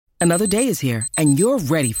Another day is here, and you're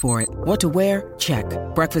ready for it. What to wear? Check.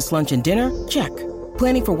 Breakfast, lunch, and dinner? Check.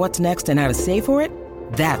 Planning for what's next and how to save for it?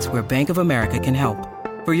 That's where Bank of America can help.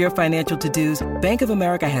 For your financial to-dos, Bank of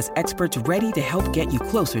America has experts ready to help get you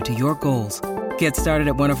closer to your goals. Get started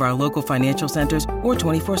at one of our local financial centers or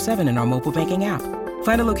 24/7 in our mobile banking app.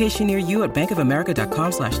 Find a location near you at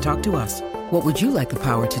bankofamerica.com/talktous. What would you like the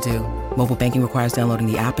power to do? Mobile banking requires downloading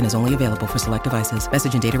the app and is only available for select devices.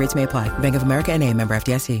 Message and data rates may apply. Bank of America N.A., member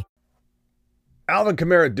FDIC. Alvin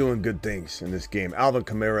Kamara doing good things in this game. Alvin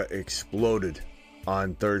Kamara exploded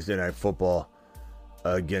on Thursday Night Football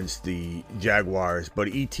against the Jaguars, but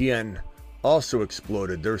ETN also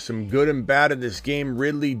exploded. There's some good and bad in this game.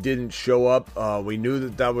 Ridley didn't show up. We knew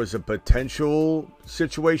that was a potential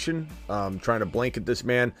situation, trying to blanket this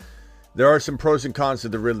man. There are some pros and cons to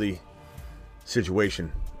the Ridley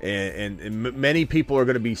situation, and many people are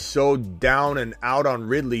going to be so down and out on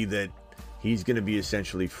Ridley that he's going to be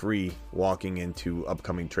essentially free walking into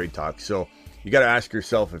upcoming trade talks. So you got to ask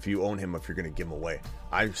yourself if you own him, if you're going to give him away.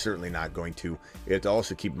 I'm certainly not going to. You have to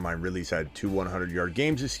also keep in mind Ridley's had 2 100-yard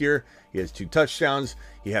games this year. He has 2 touchdowns.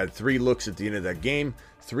 He had 3 looks at the end of that game,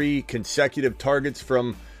 3 consecutive targets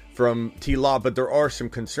from T-Law. But there are some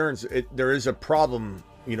concerns. There is a problem,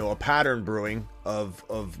 a pattern brewing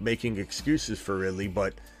of making excuses for Ridley.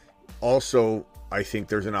 But also, I think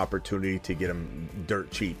there's an opportunity to get him dirt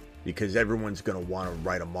cheap, because everyone's going to want to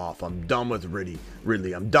write him off. I'm done with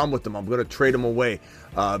Ridley. I'm done with him. I'm going to trade him away.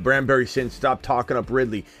 Branberry saying, stop talking up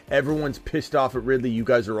Ridley. Everyone's pissed off at Ridley. You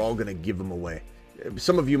guys are all going to give him away.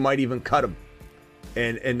 Some of you might even cut him.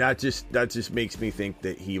 And that just makes me think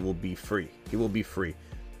that he will be free. He will be free.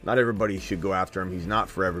 Not everybody should go after him. He's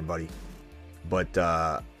not for everybody. But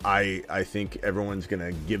I think everyone's going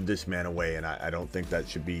to give this man away, and I don't think that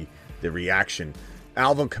should be the reaction.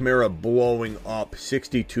 Alvin Kamara blowing up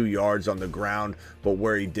 62 yards on the ground, but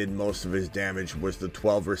where he did most of his damage was the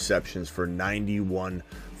 12 receptions for 91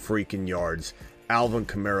 freaking yards. Alvin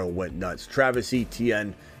Kamara went nuts. Travis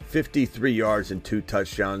Etienne, 53 yards and 2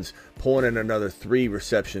 touchdowns, pulling in another 3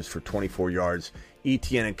 receptions for 24 yards.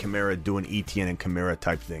 Etienne and Kamara doing Etienne and Kamara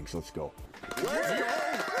type things. Let's go.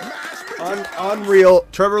 Unreal.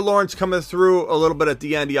 Trevor Lawrence coming through a little bit at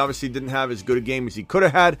the end. He obviously didn't have as good a game as he could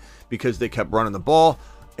have had because they kept running the ball.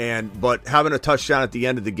 But having a touchdown at the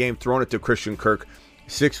end of the game, throwing it to Christian Kirk,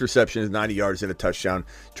 6 receptions, 90 yards, and a touchdown.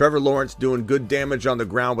 Trevor Lawrence doing good damage on the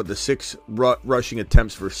ground with the 6 rushing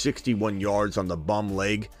attempts for 61 yards on the bum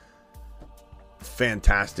leg.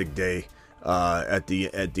 Fantastic day at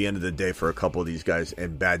the end of the day for a couple of these guys,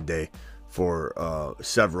 and bad day for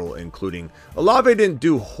several, including Olave. Didn't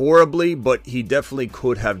do horribly, but he definitely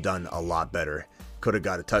could have done a lot better. Could have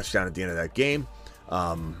got a touchdown at the end of that game.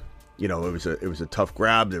 It was a tough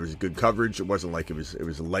grab. There was good coverage. It wasn't like it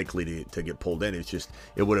was likely to get pulled in. It's just,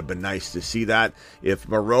 it would have been nice to see that. If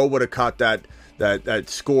Moreau would have caught that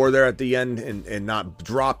score there at the end and not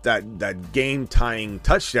dropped that game tying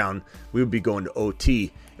touchdown, we would be going to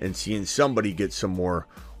OT and seeing somebody get some more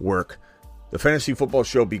work. The Fantasy Football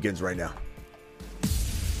Show begins right now.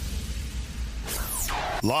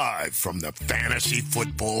 Live from the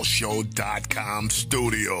FantasyFootballShow.com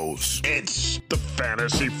studios. It's the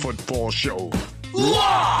Fantasy Football Show.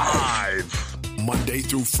 Live! Monday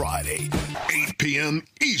through Friday, 8 p.m.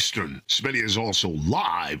 Eastern. Smitty is also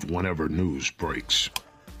live whenever news breaks.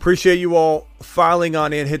 Appreciate you all filing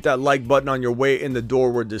on in. Hit that like button on your way in the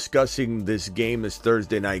door. We're discussing this game, this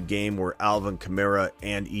Thursday night game, where Alvin Kamara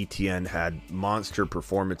and ETN had monster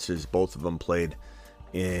performances. Both of them played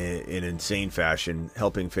in insane fashion,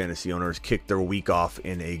 helping fantasy owners kick their week off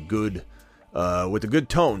in a good, with a good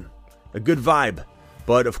tone, a good vibe.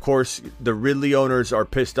 But of course, the Ridley owners are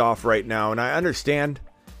pissed off right now, and I understand,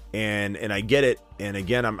 and I get it. And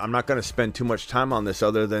again, I'm not going to spend too much time on this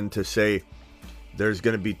other than to say, there's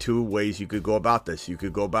going to be 2 ways you could go about this. You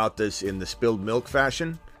could go about this in the spilled milk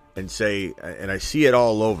fashion and say, and I see it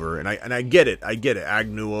all over, and I get it. I get it.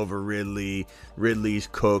 Agnew over Ridley. Ridley's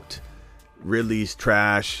cooked. Ridley's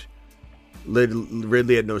trash.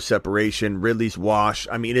 Ridley had no separation. Ridley's wash.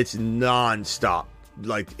 I mean, it's nonstop.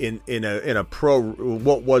 Like in a pro,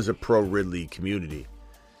 what was a pro Ridley community.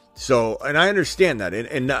 So, and I understand that,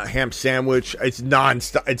 and not ham sandwich. It's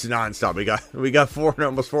nonstop. It's nonstop. We got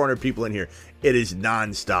almost 400 people in here. It is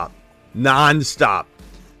nonstop.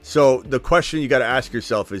 So the question you got to ask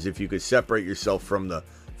yourself is if you could separate yourself from the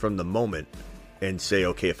moment and say,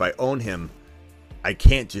 okay, if I own him, I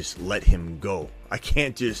can't just let him go. I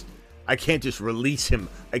can't just release him.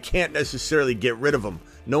 I can't necessarily get rid of him.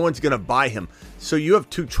 No one's gonna buy him. So you have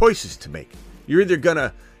 2 choices to make. You're either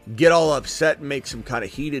gonna get all upset and make some kind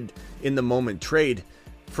of heated in the moment trade,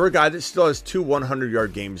 for a guy that still has 2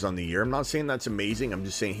 100-yard games on the year. I'm not saying that's amazing. I'm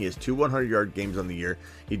just saying he has 2 100-yard games on the year.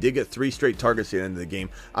 He did get 3 straight targets at the end of the game.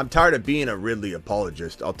 I'm tired of being a Ridley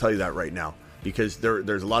apologist. I'll tell you that right now, because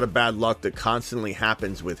there's a lot of bad luck that constantly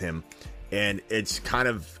happens with him, and it's kind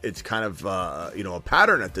of a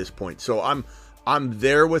pattern at this point. So I'm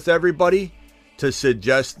there with everybody to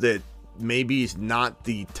suggest that maybe it's not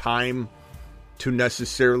the time to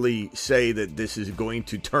necessarily say that this is going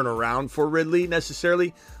to turn around for Ridley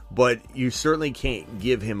necessarily, but you certainly can't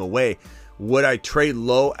give him away. Would I trade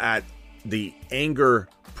low at the anger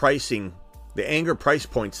price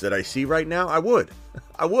points that I see right now? I would.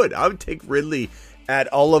 I would take Ridley at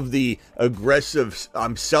all of the aggressive,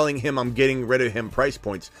 I'm selling him, I'm getting rid of him price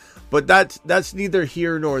points. But that's neither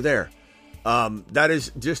here nor there. That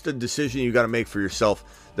is just a decision you got to make for yourself.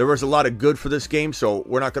 There was a lot of good for this game, so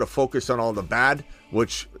we're not going to focus on all the bad,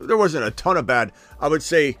 which there wasn't a ton of bad. I would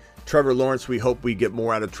say Trevor Lawrence, we hope we get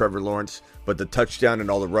more out of Trevor Lawrence, but the touchdown and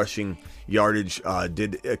all the rushing yardage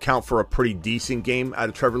did account for a pretty decent game out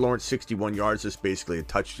of Trevor Lawrence. 61 yards is basically a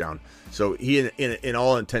touchdown. So he, in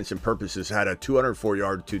all intents and purposes, had a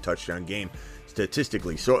 204-yard, 2-touchdown game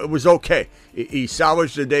statistically. So it was okay. He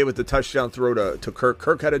salvaged the day with the touchdown throw to Kirk.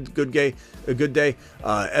 Kirk had a good day.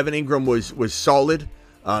 Evan Ingram was solid.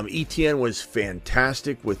 ETN was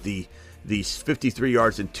fantastic with these 53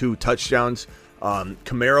 yards and 2 touchdowns.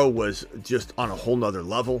 Kamara was just on a whole nother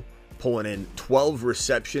level, pulling in 12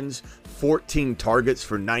 receptions, 14 targets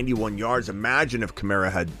for 91 yards. Imagine if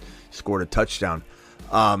Kamara had scored a touchdown.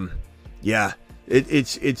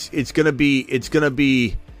 It's gonna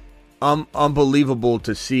be unbelievable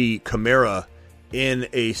to see Kamara in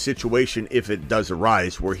a situation, if it does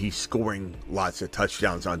arise, where he's scoring lots of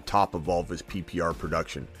touchdowns on top of all of his PPR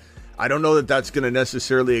production. I don't know that that's going to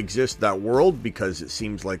necessarily exist, that world, because it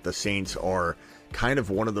seems like the Saints are kind of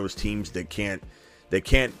one of those teams that can't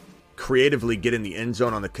creatively get in the end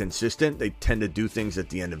zone on the consistent. They tend to do things at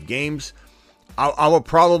the end of games. I will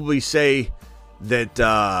probably say that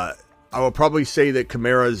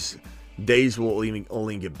Kamara's days will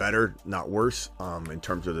only get better, not worse, in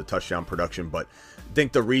terms of the touchdown production. But I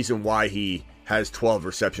think the reason why he has 12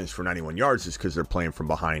 receptions for 91 yards is because they're playing from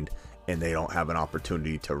behind and they don't have an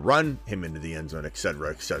opportunity to run him into the end zone, et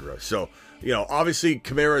cetera, et cetera. So, obviously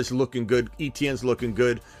Kamara is looking good. ETN's looking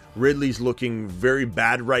good. Ridley's looking very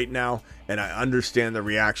bad right now, and I understand the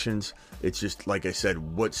reactions. It's just, like I said,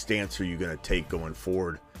 what stance are you going to take going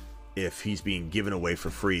forward if he's being given away for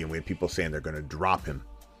free and we have people saying they're going to drop him?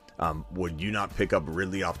 Would you not pick up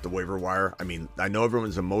Ridley off the waiver wire? I mean, I know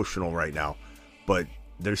everyone's emotional right now, but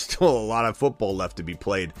there's still a lot of football left to be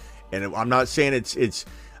played. And I'm not saying it's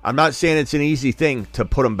an easy thing to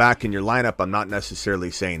put him back in your lineup. I'm not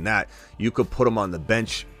necessarily saying that. You could put him on the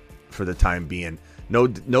bench for the time being.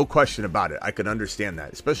 No question about it. I could understand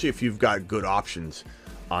that, especially if you've got good options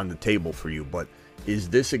on the table for you. But is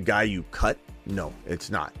this a guy you cut? No,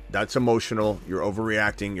 it's not. That's emotional. You're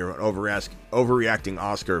overreacting. You're an overreacting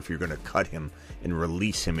Oscar if you're going to cut him and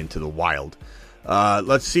release him into the wild.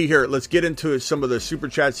 Let's see here. Let's get into some of the super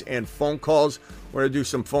chats and phone calls. We're going to do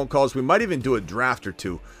some phone calls. We might even do a draft or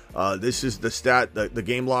two. This is the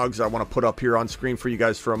game logs I want to put up here on screen for you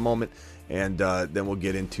guys for a moment. And then we'll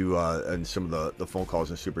get into and some of the phone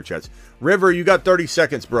calls and super chats. River, you got 30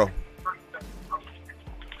 seconds, bro.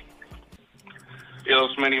 Yo,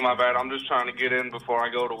 Smitty, my bad. I'm just trying to get in before I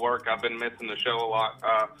go to work. I've been missing the show a lot.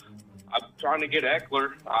 I'm trying to get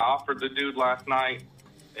Eckler. I offered the dude last night,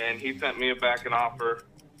 and he sent me back an offer.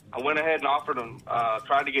 I went ahead and offered him,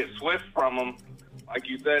 tried to get Swift from him. Like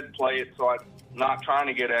you said, play it, so I'm not trying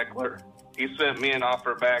to get Eckler. He sent me an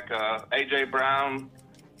offer back, A.J. Brown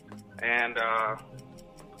and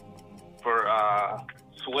for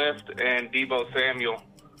Swift and Deebo Samuel.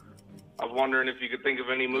 I was wondering if you could think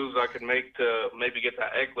of any moves I could make to maybe get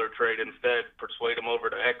that Eckler trade instead, persuade him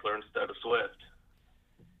over to Eckler instead of Swift.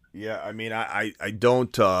 Yeah, I mean, I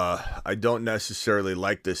don't necessarily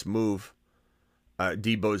like this move.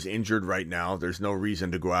 Deebo's injured right now. There's no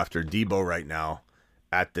reason to go after Deebo right now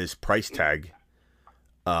at this price tag.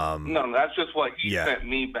 No, that's just what he sent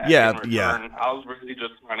me back in return. Yeah. I was really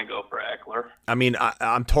just trying to go for Eckler. I mean,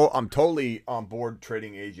 I'm totally on board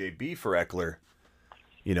trading AJB for Eckler.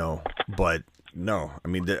 But no, I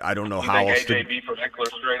mean, I don't know how else AJB for Eckler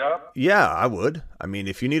straight up. Yeah, I would. I mean,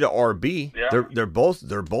 if you need an RB, they're both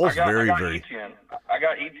very ETN. I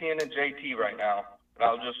got ETN and JT right now.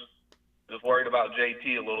 I was just worried about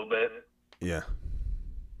JT a little bit.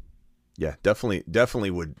 Yeah,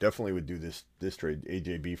 definitely would do this trade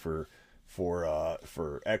AJB for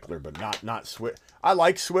Eckler, but not Swift. I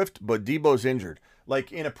like Swift, but Deebo's injured.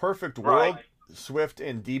 Like in a perfect world, Swift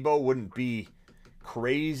and Deebo wouldn't be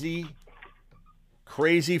crazy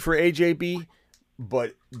for AJB,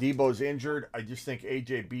 but Debo's injured. I just think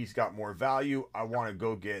AJB's got more value. I want to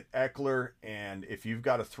go get Eckler, and if you've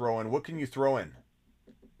got to throw in, what can you throw in?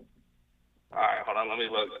 All right, hold on, let me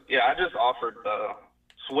look. Yeah, I just offered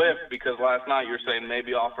Swift because last night you were saying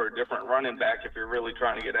maybe offer a different running back if you're really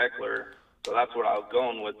trying to get Eckler. So that's what I was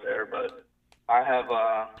going with there. But I have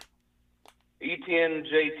ETN,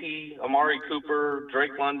 JT, Amari Cooper,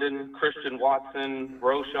 Drake London, Christian Watson,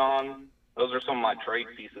 Roschon. Those are some of my trade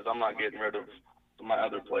pieces. I'm not getting rid of my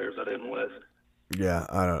other players I didn't list. Yeah,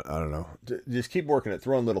 I don't know. Just keep working it.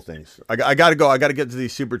 Throw in little things. I got to go. I got to get to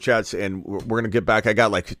these super chats, and we're going to get back. I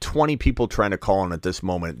got like 20 people trying to call in at this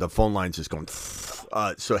moment. The phone line's just going.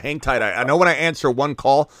 So hang tight. I know when I answer one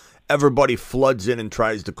call, everybody floods in and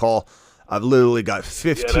tries to call. I've literally got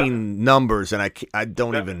 15 numbers, and I can't.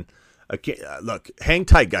 Look, hang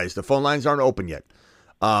tight, guys. The phone lines aren't open yet.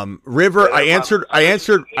 River, I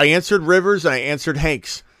answered Rivers, and I answered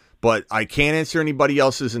Hank's. But I can't answer anybody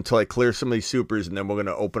else's until I clear some of these supers, and then we're going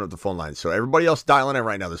to open up the phone lines. So everybody else dialing in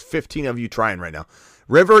right now. There's 15 of you trying right now.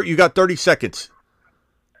 River, you got 30 seconds.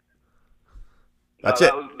 That's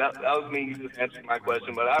it. That was me just answering my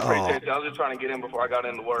question, but I appreciate you. I was just trying to get in before I got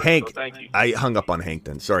into work. Hank, so thank you. I hung up on Hank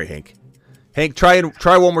then. Sorry, Hank. Hank, try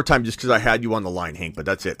one more time just because I had you on the line, Hank. But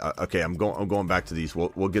that's it. Okay, I'm going back to these.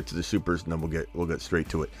 We'll get to the supers, and then we'll get straight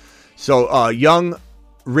to it. So Young,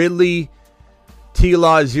 Ridley,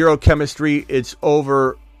 T-Law, zero chemistry. It's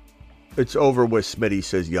over with Smitty,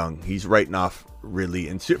 says Young. He's writing off Ridley.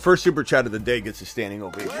 And first super chat of the day gets a standing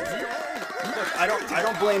ovation. Look, I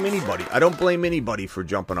don't blame anybody. I don't blame anybody for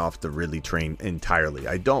jumping off the Ridley train entirely.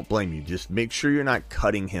 I don't blame you. Just make sure you're not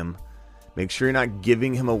cutting him. Make sure you're not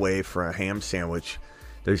giving him away for a ham sandwich.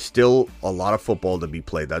 There's still a lot of football to be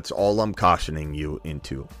played. That's all I'm cautioning you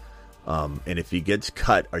into. And if he gets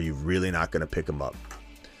cut, are you really not going to pick him up?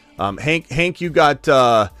 Hank, you got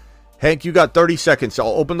 30 seconds. I'll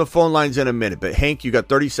open the phone lines in a minute, but Hank, you got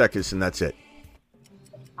 30 seconds, and that's it.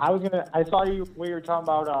 I saw you where you were talking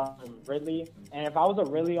about Ridley, and if I was a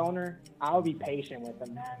Ridley owner, I would be patient with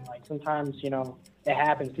him, man. Like sometimes, it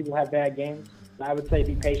happens. People have bad games. I would say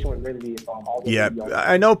be patient with Ridley if I'm all. Yeah,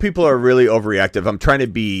 I know people are really overreactive. I'm trying to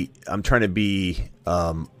be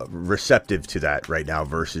receptive to that right now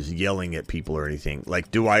versus yelling at people or anything. Like,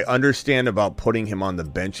 do I understand about putting him on the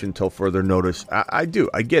bench until further notice? I do.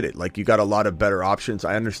 I get it. Like, you got a lot of better options.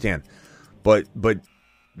 I understand, but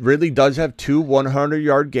Ridley does have 2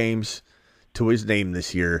 100-yard games to his name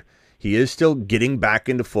this year. He is still getting back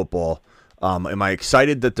into football. Am I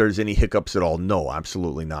excited that there's any hiccups at all? No,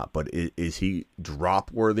 absolutely not. But is he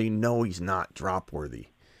drop-worthy? No, he's not drop-worthy.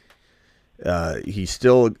 He's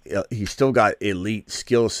still got elite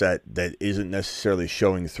skill set that isn't necessarily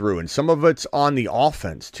showing through. And some of it's on the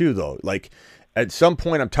offense, too, though. Like, at some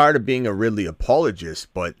point, I'm tired of being a Ridley apologist,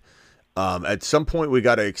 but at some point, we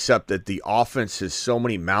got to accept that the offense has so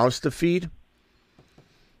many mouths to feed.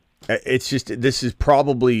 It's just, this isn't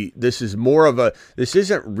Ridley. This is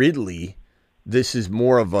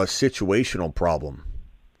more of a situational problem.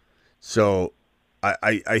 So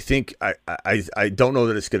I think I don't know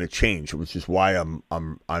that it's going to change, which is why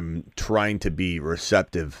I'm trying to be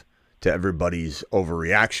receptive to everybody's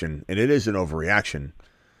overreaction, and it is an overreaction.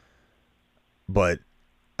 But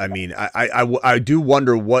I mean, I do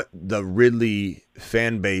wonder what the Ridley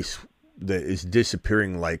fan base that is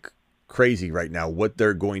disappearing like crazy right now, what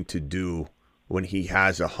they're going to do when he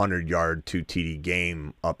has a 100-yard 2 TD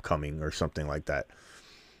game upcoming or something like that.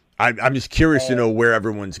 I'm just curious to know where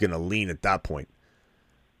everyone's going to lean at that point.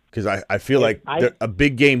 Because I feel like a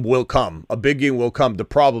big game will come. A big game will come. The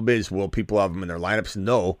problem is, will people have them in their lineups?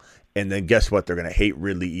 No. And then guess what? They're going to hate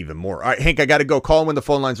Ridley even more. All right, Hank, I got to go. Call him when the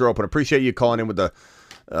phone lines are open. Appreciate you calling in with the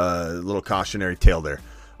little cautionary tale there.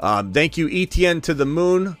 Thank you, ETN to the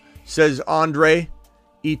moon, says Andre.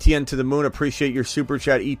 ETN to the moon. Appreciate your super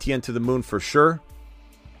chat. ETN to the moon for sure.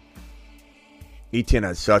 ETN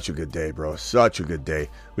had such a good day, bro. Such a good day.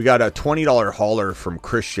 We got a $20 hauler from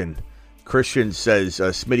Christian. Christian says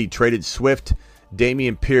Smitty traded Swift,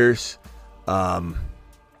 Damian Pierce,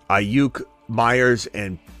 Ayuk, Myers,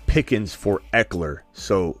 and Pickens for Eckler.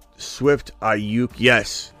 So Swift, Ayuk,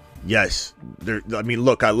 yes.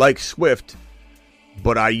 Look, I like Swift,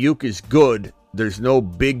 but Ayuk is good. There's no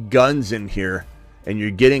big guns in here. And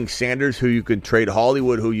you're getting Sanders, who you can trade,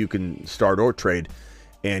 Hollywood, who you can start or trade,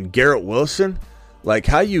 and Garrett Wilson. Like,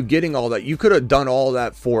 how are you getting all that? You could have done all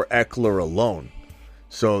that for Eckler alone.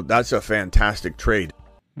 So that's a fantastic trade.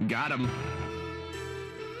 Got him.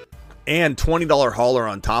 And $20 hauler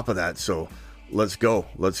on top of that. So let's go.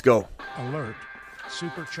 Alert.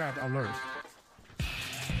 Super chat alert.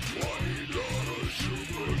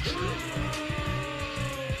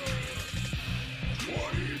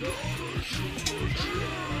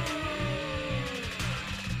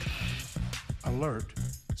 Alert.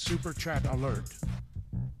 Super chat alert.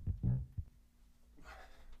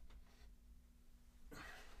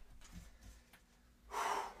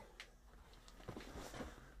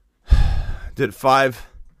 Did 5.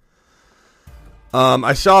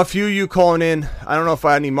 I saw a few of you calling in. I don't know if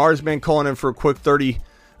I had any Marsman calling in for a quick 30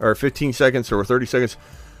 or 15 seconds or 30 seconds.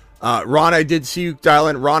 Ron, I did see you dial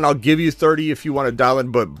in. Ron, I'll give you 30 if you want to dial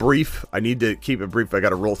in, but brief. I need to keep it brief. I got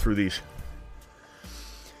to roll through these.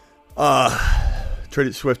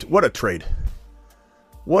 Traded Swift. What a trade.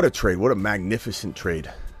 What a trade. What a magnificent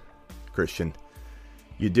trade, Christian.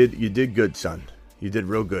 You did good, son. You did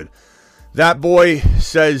real good. That boy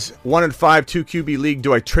says 1-5, 2 QB league.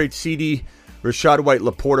 Do I trade CD, Rashad White,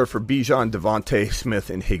 Laporta for Bijan, Devontae Smith,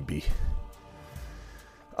 and Higbee?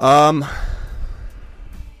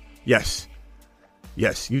 Yes.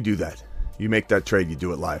 Yes, you do that. You make that trade. You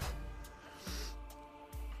do it live.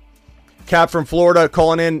 Cap from Florida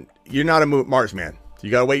calling in. You're not a Mars man. You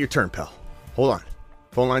got to wait your turn, pal. Hold on.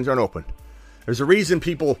 Phone lines aren't open. There's a reason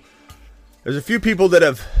there's a few people that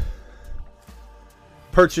have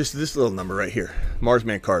purchased this little number right here.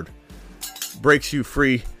 Marsman card. Breaks you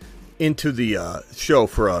free into the show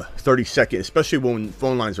for a 30-second, especially when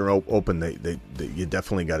phone lines are open. You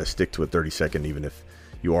definitely got to stick to a 30-second, even if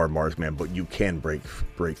you are Marsman, but you can break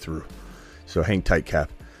through. So hang tight,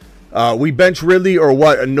 Cap. We bench Ridley or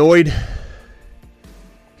what? Annoyed?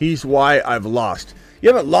 He's why I've lost. You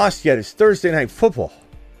haven't lost yet. It's Thursday Night Football.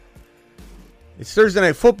 It's Thursday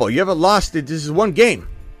Night Football. You haven't lost it. This is one game.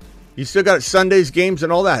 You still got Sunday's games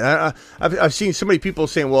and all that. I've seen so many people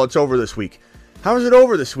saying, well, it's over this week. How is it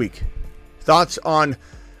over this week? Thoughts on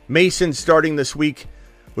Mason starting this week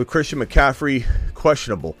with Christian McCaffrey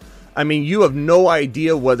questionable? I mean, you have no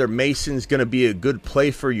idea whether Mason's going to be a good play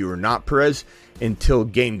for you or not, Perez, until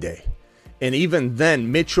game day. And even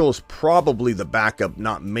then, Mitchell's probably the backup,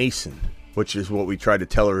 not Mason, which is what we try to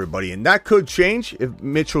tell everybody. And that could change if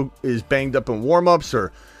Mitchell is banged up in warm-ups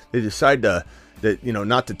or they decide not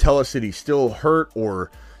to tell us that he's still hurt or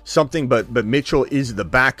something. But Mitchell is the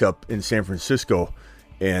backup in San Francisco.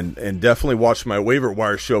 And definitely watch my waiver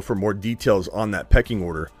wire show for more details on that pecking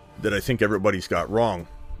order that I think everybody's got wrong.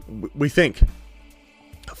 We think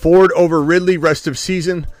Ford over Ridley rest of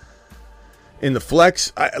season in the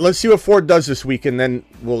flex. Let's see what Ford does this week, and then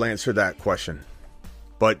we'll answer that question.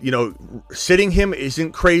 But, sitting him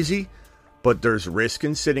isn't crazy, but there's risk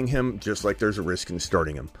in sitting him, just like there's a risk in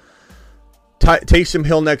starting him. Taysom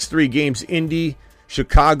Hill next 3 games, Indy,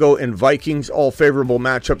 Chicago, and Vikings, all favorable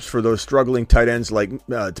matchups for those struggling tight ends like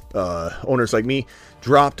owners like me.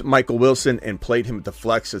 Dropped Michael Wilson and played him at the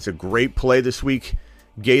flex. It's a great play this week.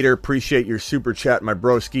 Gator, appreciate your super chat, my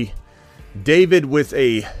broski. David with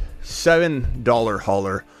a $7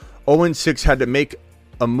 hauler. 0-6 had to make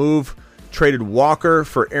a move. Traded Walker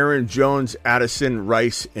for Aaron Jones, Addison,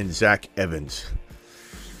 Rice, and Zach Evans.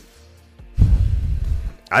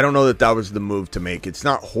 I don't know that was the move to make. It's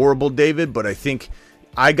not horrible, David, but I think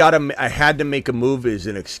I had to make a move as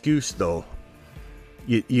an excuse, though.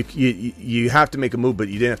 You have to make a move, but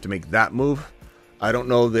you didn't have to make that move. I don't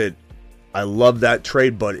know that I love that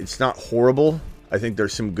trade, but it's not horrible. I think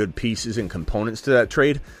there's some good pieces and components to that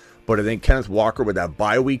trade. But I think Kenneth Walker with that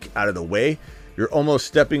bye week out of the way, you're almost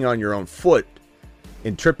stepping on your own foot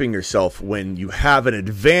and tripping yourself when you have an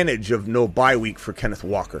advantage of no bye week for Kenneth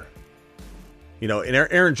Walker. And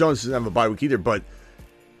Aaron Jones doesn't have a bye week either, but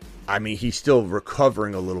I mean, he's still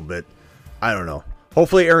recovering a little bit. I don't know.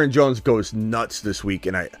 Hopefully Aaron Jones goes nuts this week,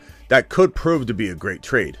 and that could prove to be a great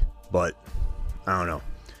trade, but I don't know.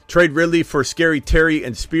 Trade Ridley for Scary Terry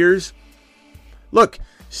and Spears. Look,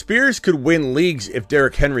 Spears could win leagues if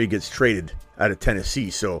Derrick Henry gets traded out of Tennessee,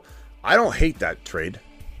 so I don't hate that trade.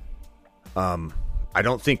 I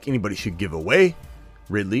don't think anybody should give away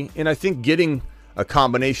Ridley, and I think getting a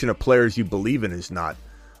combination of players you believe in is not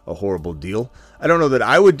a horrible deal. I don't know that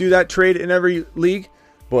I would do that trade in every league,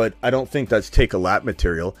 but I don't think that's take a lap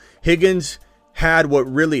material. Higgins had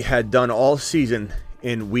what Ridley had done all season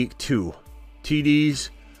in week 2. TDs,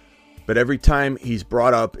 but every time he's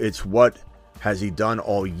brought up, it's what has he done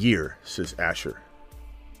all year, says Asher.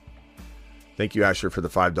 Thank you, Asher, for the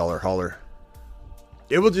 $5 hauler.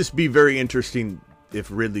 It will just be very interesting if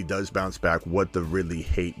Ridley does bounce back, what the Ridley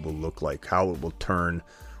hate will look like, how it will turn.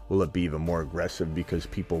 Will it be even more aggressive because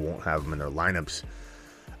people won't have him in their lineups?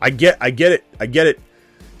 I get it.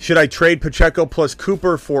 Should I trade Pacheco plus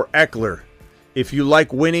Cooper for Eckler? If you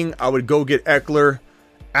like winning, I would go get Eckler.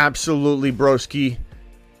 Absolutely, broski.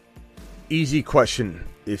 Easy question,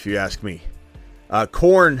 if you ask me.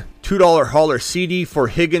 Corn, $2 hauler. CD for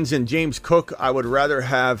Higgins and James Cook. I would rather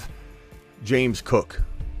have James Cook.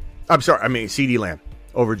 CD Lamb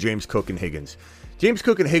over James Cook and Higgins. James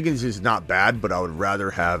Cook and Higgins is not bad, but I would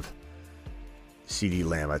rather have CD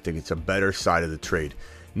Lamb. I think it's a better side of the trade.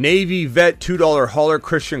 Navy vet, $2 hauler.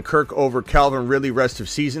 Christian Kirk over Calvin Ridley rest of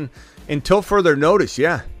season. Until further notice,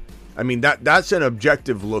 yeah. I mean, that's an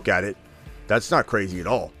objective look at it. That's not crazy at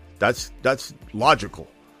all. That's logical.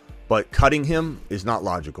 But cutting him is not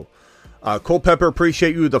logical. Culpepper,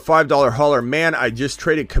 appreciate you. The $5 hauler. Man, I just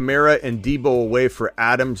traded Kamara and Debo away for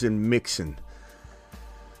Adams and Mixon.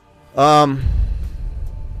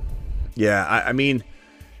 Yeah, I mean,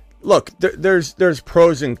 look, there's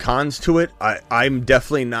pros and cons to it. I'm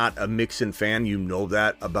definitely not a Mixon fan. You know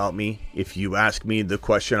that about me. If you ask me the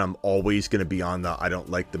question, I'm always going to be on the I don't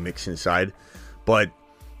like the Mixon side. But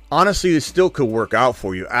honestly, this still could work out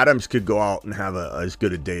for you. Adams could go out and have as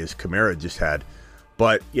good a day as Kamara just had.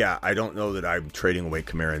 But, yeah, I don't know that I'm trading away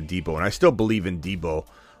Kamara and Debo. And I still believe in Debo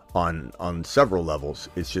on several levels.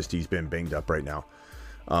 It's just he's been banged up right now.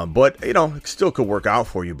 But, it still could work out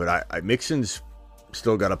for you. But Mixon's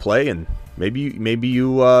still got to play. And maybe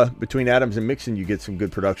you between Adams and Mixon, you get some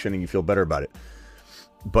good production and you feel better about it.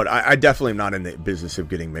 But I definitely am not in the business of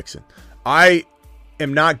getting Mixon. I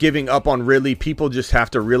am not giving up on Ridley. People just have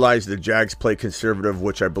to realize the Jags play conservative,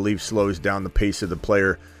 which I believe slows down the pace of the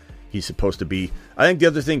player he's supposed to be. I think the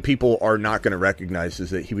other thing people are not going to recognize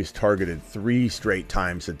is that he was targeted 3 straight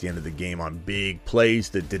times at the end of the game on big plays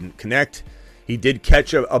that didn't connect. He did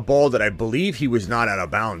catch a ball that I believe he was not out of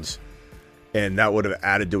bounds, and that would have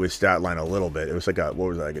added to his stat line a little bit. It was like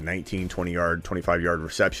a 19, 20-yard, 25-yard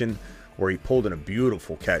reception where he pulled in a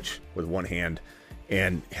beautiful catch with one hand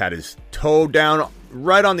and had his toe down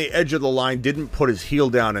right on the edge of the line, didn't put his heel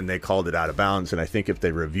down, and they called it out of bounds. And I think if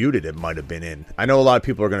they reviewed it, it might have been in. I know a lot of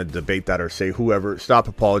people are going to debate that or say, whoever, stop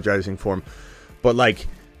apologizing for him. But,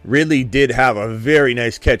 Ridley did have a very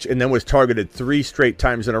nice catch and then was targeted 3 straight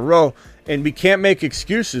times in a row. And we can't make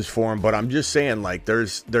excuses for him, but I'm just saying,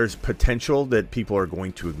 there's potential that people are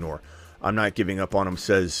going to ignore. I'm not giving up on him,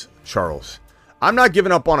 says Charles. I'm not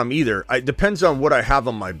giving up on him either. It depends on what I have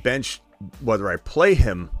on my bench, whether I play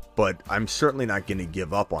him, but I'm certainly not going to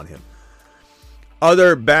give up on him.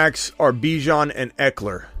 Other backs are Bijan and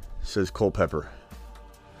Eckler, says Culpepper.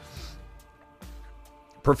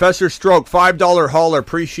 Professor Stroke, $5 hauler.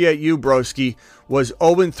 Appreciate you, broski. Was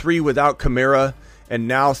 0-3 without Kamara and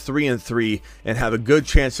now 3-3 and have a good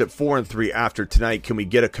chance at 4-3 after tonight. Can we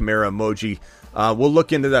get a Kamara emoji? We'll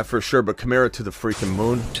look into that for sure, but Kamara to the freaking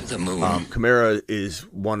moon. To the moon. Kamara is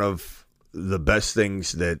one of the best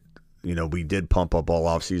things that we did pump up all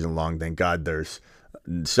offseason long. Thank God there's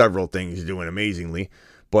several things doing amazingly.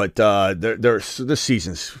 But this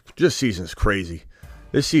season's crazy.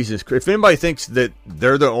 This season's crazy. If anybody thinks that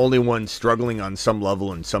they're the only one struggling on some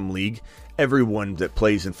level in some league, everyone that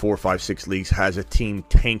plays in 4, 5, 6 leagues has a team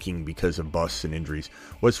tanking because of busts and injuries.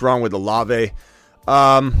 What's wrong with Olave?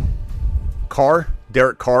 Derek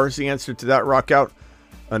Carr is the answer to that rock out.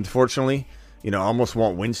 Unfortunately, I almost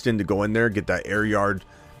want Winston to go in there, get that air yard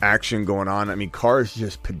action going on. I mean, Carr is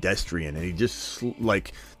just pedestrian, and he just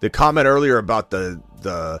the comment earlier about the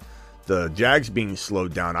Jags being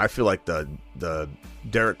slowed down. I feel like the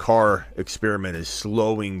Derek Carr experiment is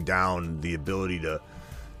slowing down the ability to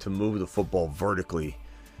move the football vertically,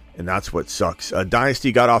 and that's what sucks.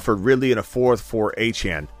 Dynasty got offered Ridley in a 4th for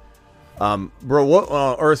Achane. Bro, what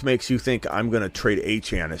on earth makes you think I'm going to trade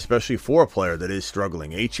Achane, especially for a player that is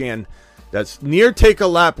struggling? Achane, that's near take a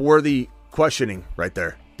lap worthy questioning right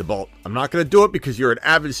there. DeBalt. I'm not going to do it because you're an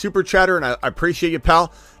avid super chatter, and I appreciate you,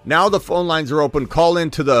 pal. Now the phone lines are open. Call in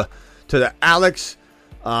to the Alex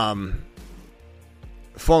phone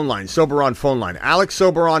line, Soberon phone line. Alex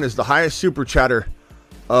Soberon is the highest super chatter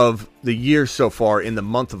of the year so far in the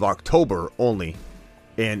month of October only,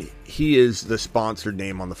 and he is the sponsored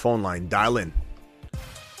name on the phone line. Dial in.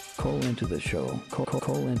 Call into the show.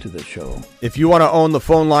 Call into the show. If you want to own the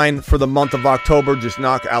phone line for the month of October, just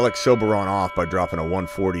knock Alex Soberon off by dropping a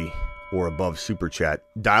 140 or above super chat.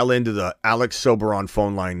 Dial into the Alex Soberon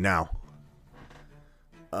phone line now.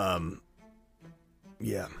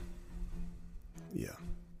 Yeah.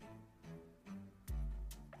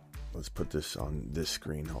 Let's put this on this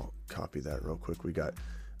screen. I'll copy that real quick. We got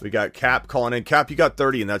Cap calling in. Cap, you got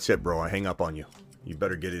 30, and that's it, bro. I hang up on you. You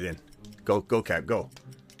better get it in. Go, Cap, go.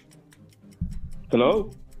 Hello?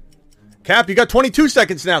 Cap, you got 22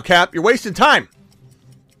 seconds now, Cap. You're wasting time.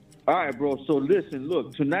 All right, bro. So, listen,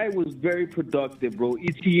 look, tonight was very productive, bro.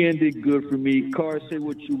 ETN did good for me. Carr, say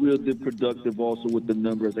what you will, did productive also with the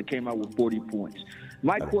numbers. I came out with 40 points.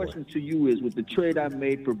 My question to you is, with the trade I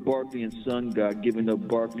made for Barkley and Sungard, giving up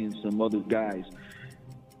Barkley and some other guys,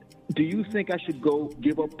 do you think I should go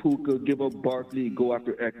give up Puka, give up Barkley, go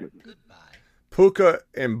after Eckler? Puka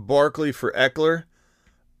and Barkley for Eckler?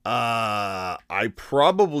 I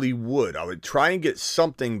probably would. I would try and get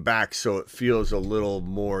something back so it feels a little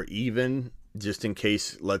more even, just in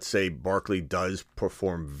case, let's say, Barkley does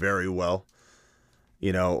perform very well,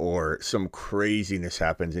 or some craziness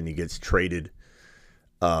happens and he gets traded.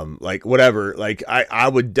 Like whatever. Like I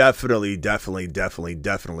would definitely,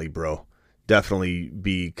 bro. Definitely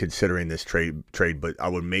be considering this trade, but I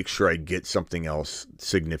would make sure I get something else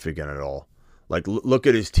significant at all. Like, look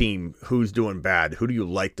at his team. Who's doing bad? Who do you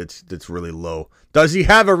like that's really low? Does he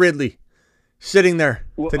have a Ridley sitting there?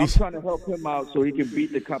 Well, I'm trying to help him out so he can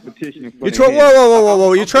beat the competition in front of him.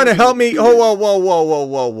 Whoa. You're trying to help me? Oh,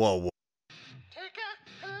 whoa.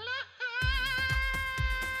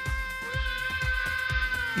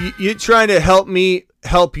 You trying to help me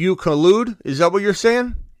help you collude? Is that what you're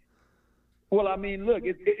saying? Well, I mean, look,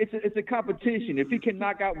 it's a competition. If he can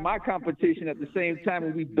knock out my competition at the same time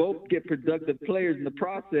and we both get productive players in the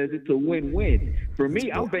process, it's a win-win. For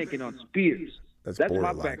me, I'm banking on Spears. That's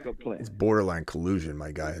my backup plan. It's borderline collusion,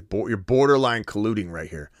 my guy. You're borderline colluding right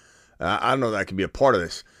here. I don't know that I can be a part of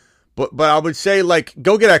this. But I would say, like,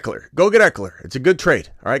 go get Eckler. Go get Eckler. It's a good trade.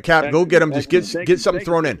 All right, Cap, go get him. Just get something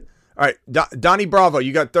thrown in. All right, Donnie Bravo,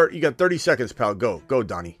 you got 30 seconds, pal. Go,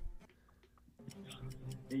 Donnie.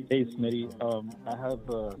 Hey, Smitty. I have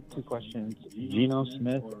two questions. Geno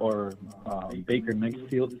Smith or Baker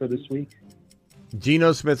Mayfield for this week?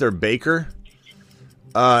 Geno Smith or Baker?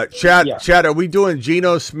 Chad, are we doing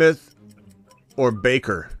Geno Smith or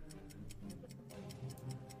Baker?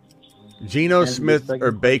 Geno Smith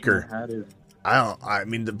or Baker?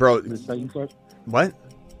 The second question? What?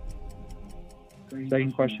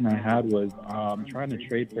 Second question I had was I'm trying to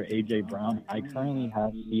trade for A.J. Brown. I currently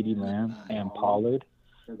have CeeDee Lamb and Pollard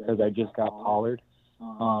because I just got Pollard.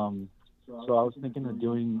 So I was thinking of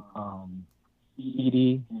doing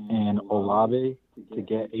CeeDee and Olave to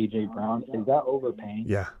get A.J. Brown. Is that overpaying?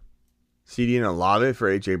 Yeah. CeeDee and Olave for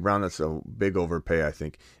A.J. Brown, that's a big overpay, I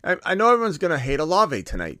think. I know everyone's going to hate Olave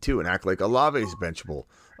tonight, too, and act like Olave's benchable.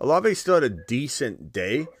 Olave still had a decent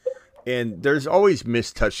day, and there's always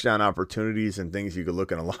missed touchdown opportunities and things you could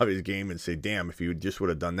look at Olave's game and say, damn, if you just would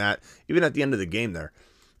have done that, even at the end of the game there.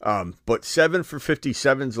 But 7 for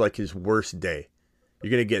 57 is like his worst day. You're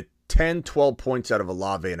going to get 10, 12 points out of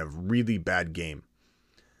Olave in a really bad game.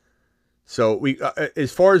 So we,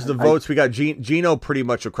 as far as the votes, we got Geno pretty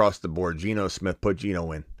much across the board. Geno Smith, put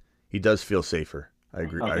Geno in. He does feel safer. I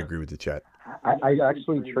agree. Okay. I agree with the chat. I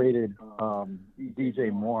actually traded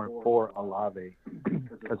DJ Moore for Olave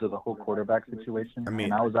because of the whole quarterback situation.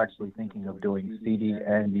 And I was actually thinking of doing CD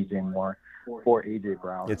and DJ Moore for AJ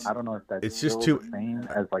Brown. I don't know if that's just the same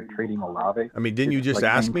as like trading Olave. Didn't you just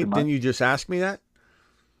ask me? Didn't you just ask me that?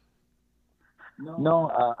 No,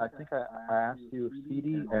 I think I asked you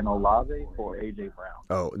CD and Olave for AJ Brown.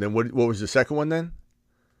 Oh, then what was the second one then?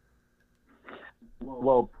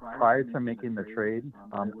 Well, prior to making the trade,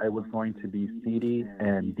 it was going to be CD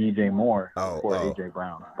and DJ Moore for AJ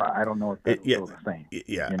Brown. But I don't know if that's still the same.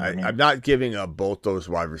 Yeah, I'm not giving up both those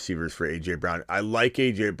wide receivers for AJ Brown. I like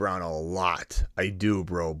AJ Brown a lot. I do,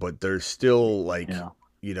 bro. But there's still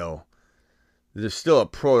there's still a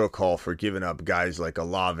protocol for giving up guys like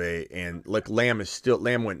Olave and like Lamb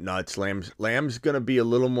went nuts. Lamb's going to be a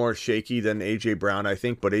little more shaky than AJ Brown, I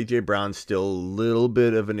think. But AJ Brown's still a little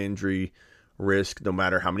bit of an injury risk, no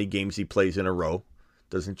matter how many games he plays in a row.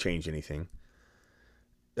 Doesn't change anything.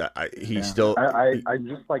 I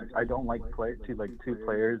don't like two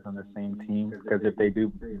players on the same team, because if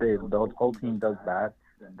the whole team does bad,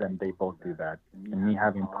 then they both do that. And me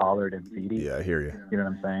having Pollard and CD. Yeah, I hear you. You know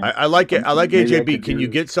what I'm saying? I like it. I like AJB. Can you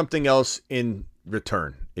get something else in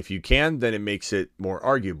return? If you can, then it makes it more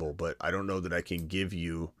arguable. But I don't know that I can give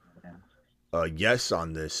you a yes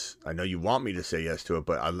on this. I know you want me to say yes to it,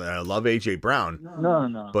 but I love AJ Brown.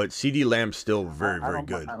 No. But CD Lamb's still very, very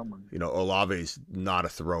good. Olave's not a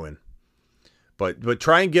throw-in. But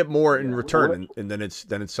try and get more in return, and then it's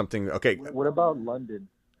something. Okay. What about London?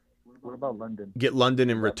 Get London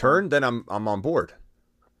in return, then I'm on board.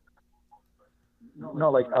 No,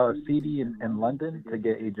 like CD in London to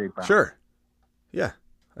get AJ Brown. Sure. Yeah,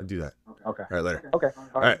 I'd do that. Okay. All right, later. Okay.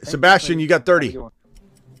 All right, Sebastian, you got 30.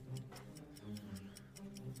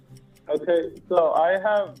 Okay, so I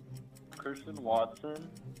have Christian Watson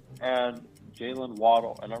and Jalen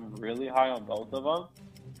Waddle, and I'm really high on both of them.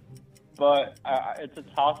 But it's a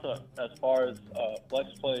toss-up as far as flex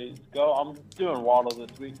plays go. I'm doing Waddle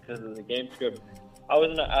this week because of the game script. I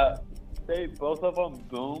was say both of them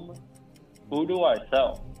boom, who do I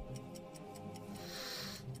sell?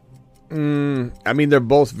 I mean, they're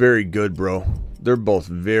both very good, bro. They're both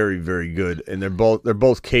very, very good, and they're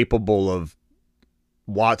both capable of.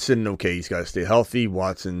 Watson, okay, he's got to stay healthy.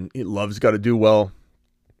 Love's got to do well.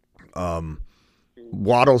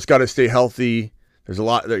 Waddle's got to stay healthy. There's a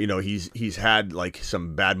lot that, he's had like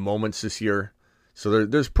some bad moments this year. So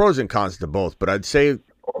there's pros and cons to both. But I'd say,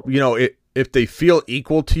 if they feel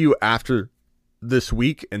equal to you after this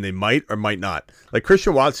week, and they might or might not. Like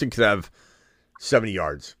Christian Watson could have 70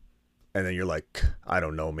 yards. And then you're like, I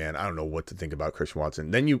don't know, man. I don't know what to think about Christian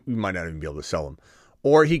Watson. Then you might not even be able to sell him.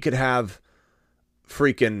 Or he could have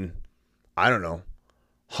freaking, I don't know,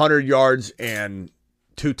 100 yards and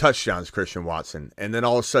 2 touchdowns, Christian Watson. And then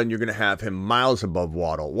all of a sudden you're going to have him miles above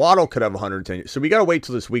Waddle. Waddle could have 110. So we got to wait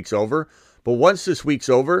till this week's over. But once this week's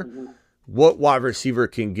over, what wide receiver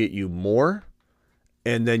can get you more?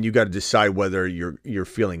 And then you got to decide whether you're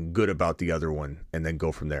feeling good about the other one and then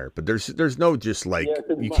go from there. But there's no just like,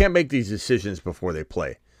 you can't make these decisions before they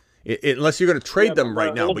play. Unless you're going to trade them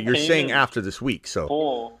right now. But you're saying after this week. So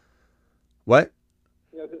full. What?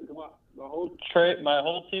 Yeah, my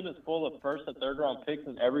whole team is full of first and third round picks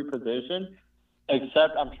in every position,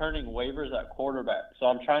 except I'm turning waivers at quarterback. So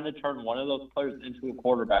I'm trying to turn one of those players into a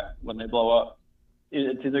quarterback when they blow up.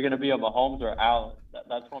 It's either going to be a Mahomes or Allen.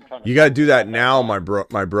 That's what I'm trying to. You got to do that now, my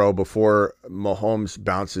bro, before Mahomes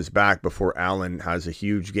bounces back, before Allen has a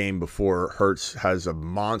huge game, before Hurts has a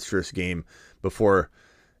monstrous game, before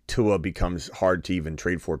Tua becomes hard to even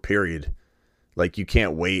trade for, period. Like, you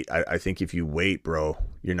can't wait. I think if you wait, bro,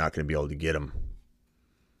 you're not going to be able to get him.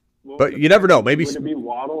 Well, but you never know. Maybe would it be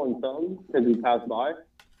Waddle and Sutton because he passed by?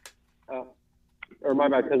 Or my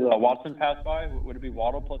bad, because Watson passed by? Would it be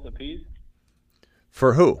Waddle plus a piece?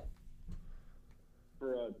 For who?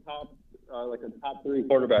 For a top 3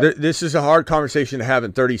 quarterback. This is a hard conversation to have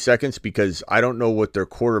in 30 seconds because I don't know what their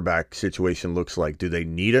quarterback situation looks like. Do they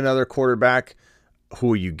need another quarterback?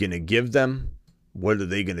 Who are you going to give them? What are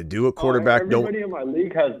they going to do at quarterback? Everybody in my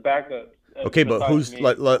league has backups. Okay, but who's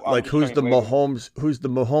who's the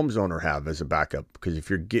Mahomes owner have as a backup? Because if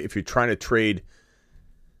you're trying to trade,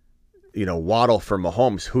 Waddle for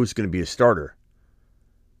Mahomes, who's going to be a starter?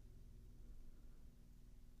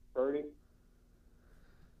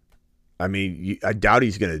 I mean, I doubt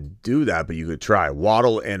he's going to do that, but you could try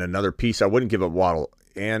Waddle and another piece. I wouldn't give up Waddle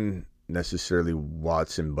and necessarily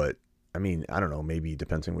Watson, but I mean, I don't know. Maybe it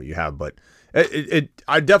depends on what you have, but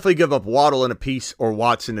I definitely give up Waddle in a piece or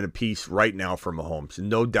Watson in a piece right now for Mahomes,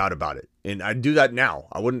 no doubt about it. And I'd do that now.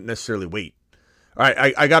 I wouldn't necessarily wait. All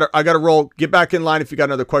right, I gotta roll. Get back in line if you got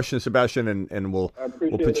another question, Sebastian, and we'll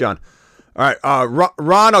put you on. All right,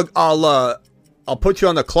 Ron, I'll put you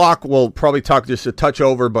on the clock. We'll probably talk just a touch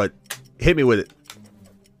over, but hit me with it.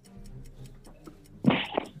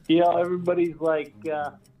 Everybody's like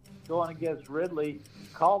going against Ridley.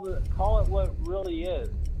 Call it what it really is.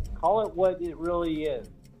 Call it what it really is.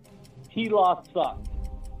 T-Law sucked.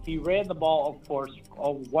 He ran the ball, of course,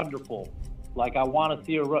 wonderful. Like, I want to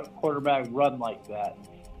see a quarterback run like that.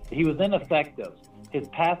 He was ineffective. His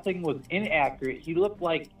passing was inaccurate. He looked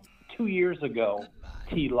like 2 years ago,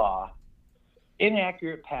 T-Law.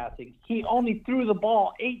 Inaccurate passing. He only threw the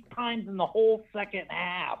ball 8 times in the whole second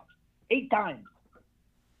half. 8 times.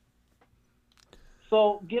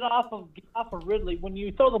 So get off of Ridley. When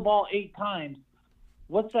you throw the ball 8 times,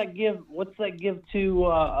 what's that give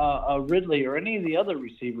to Ridley or any of the other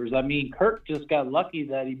receivers? I mean, Kirk just got lucky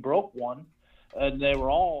that he broke one, and they were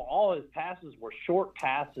all his passes were short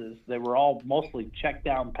passes. They were all mostly check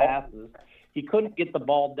down passes. He couldn't get the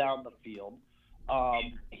ball down the field.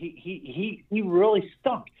 He really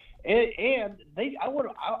stunk. And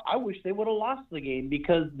I wish they would have lost the game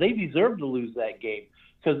because they deserved to lose that game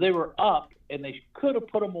because they were up and they could have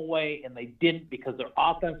put them away and they didn't because their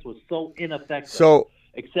offense was so ineffective. So,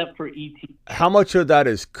 except for ET. How much of that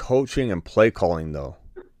is coaching and play calling, though?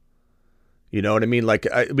 You know what I mean? Like,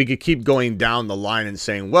 we could keep going down the line and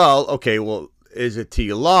saying, well, okay, well, is it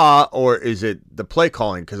T-Law or is it the play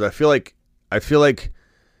calling? Because I feel like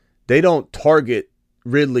they don't target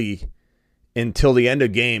Ridley until the end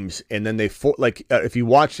of games, and then if you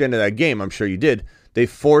watched the end of that game, I'm sure you did, they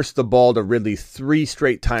forced the ball to Ridley 3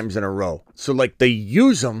 straight times in a row. So, like, they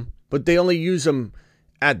use him, but they only use him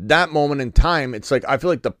at that moment in time. It's like, I feel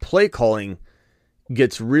like the play calling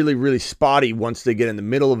gets really, really spotty once they get in the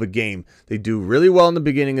middle of a game. They do really well in the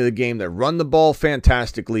beginning of the game. They run the ball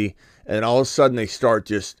fantastically, and all of a sudden they start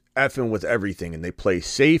just effing with everything, and they play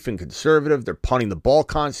safe and conservative. They're punting the ball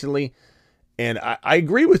constantly. And I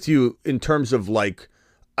agree with you in terms of, like,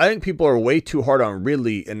 I think people are way too hard on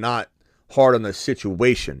Ridley and not hard on the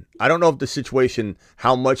situation. I don't know if the situation,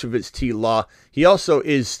 how much of it's T-Law. He also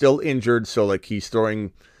is still injured, so like he's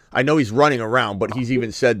throwing. I know he's running around, but he's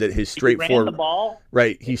even said that his straightforward. Ran the ball.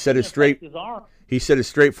 Right. He said his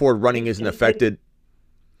straightforward running isn't affected.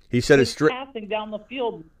 He said his passing down the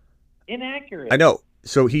field inaccurate. I know.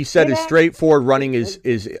 So he said his straightforward running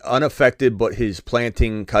is unaffected, but his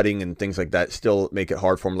planting, cutting, and things like that still make it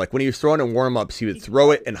hard for him. Like when he was throwing in warm-ups, he would throw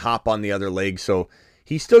it and hop on the other leg. So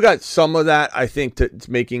he still got some of that, I think, it's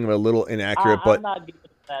making him a little inaccurate. But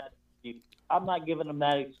I'm not giving him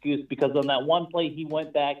that excuse because on that one play he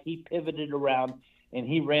went back, he pivoted around, and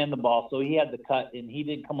he ran the ball. So he had the cut, and he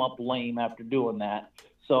didn't come up lame after doing that.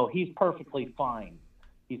 So he's perfectly fine.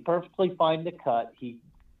 He's perfectly fine to cut. He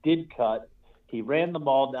did cut. He ran the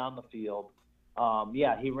ball down the field.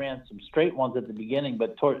 He ran some straight ones at the beginning,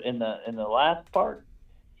 but in the last part,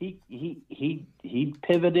 he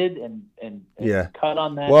pivoted and cut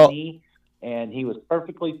on that knee, and he was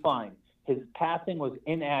perfectly fine. His passing was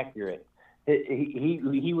inaccurate.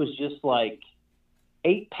 He was just like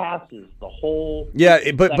 8 passes the whole.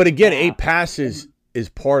 Yeah, but again, 8 passes is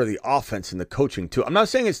part of the offense and the coaching too. I'm not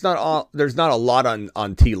saying it's not all. There's not a lot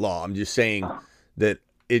on T-Law. I'm just saying that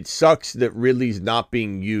it sucks that Ridley's not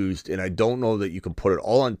being used, and I don't know that you can put it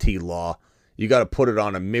all on T-Law. You got to put it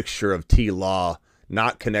on a mixture of T-Law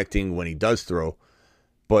not connecting when he does throw,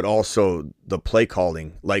 but also the play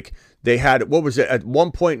calling. Like they had, what was it, at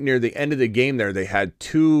one point near the end of the game there, they had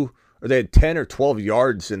 10 or 12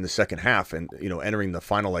 yards in the second half, and entering the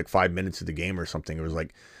final like 5 minutes of the game or something. It was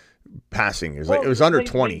like passing. It was it was under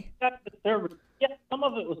 20. Yeah, some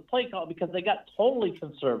of it was play call because they got totally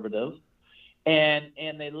conservative. And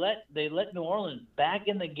they let New Orleans back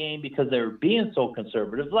in the game because they were being so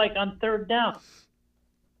conservative, like on third down.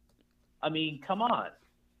 I mean, come on.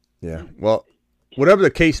 Yeah. Well, whatever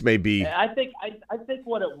the case may be. I think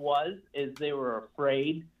what it was is they were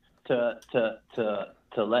afraid to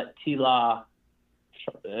let T-Law.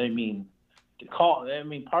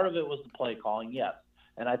 Part of it was the play calling, yes,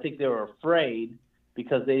 and I think they were afraid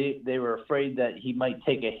because they were afraid that he might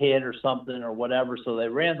take a hit or something or whatever, so they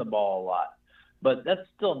ran the ball a lot. But that's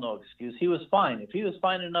still no excuse. He was fine. If he was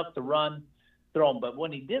fine enough to run, throw him. But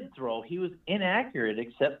when he did throw, he was inaccurate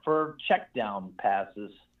except for check down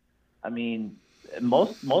passes. I mean,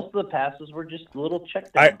 most of the passes were just little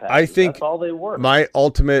check down passes. I think that's all they were. My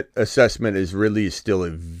ultimate assessment is Ridley is still a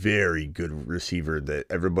very good receiver that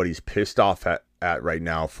everybody's pissed off at right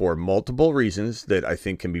now for multiple reasons that I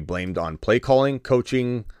think can be blamed on play calling,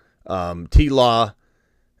 coaching, T-Law,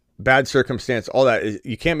 bad circumstance, all that.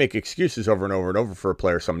 You can't make excuses over and over and over for a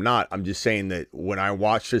player, so I'm not. I'm just saying that when I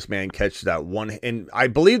watched this man catch that one, and I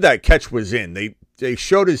believe that catch was in. They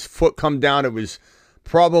showed his foot come down. It was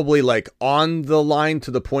probably like on the line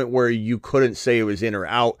to the point where you couldn't say it was in or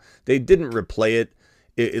out. They didn't replay it.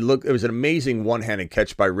 It was an amazing one-handed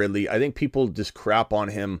catch by Ridley. I think people just crap on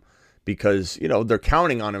him because, they're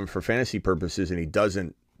counting on him for fantasy purposes and he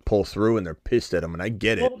doesn't pull through and they're pissed at him, and I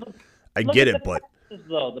get it. But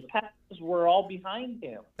though the passes were all behind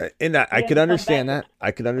him, and I could understand that.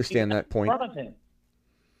 I could understand that point. In front of him.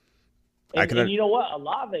 And you know what?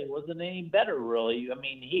 Olave wasn't any better, really. I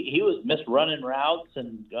mean, he was misrunning routes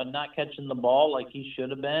and not catching the ball like he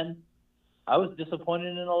should have been. I was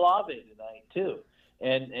disappointed in Olave tonight too,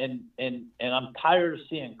 and I'm tired of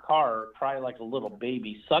seeing Carr cry like a little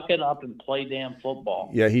baby. Suck it up and play damn football.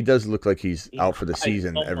 Yeah, he does look like he's out for the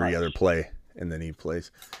season every other play, and then he plays.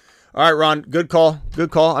 All right, Ron, good call.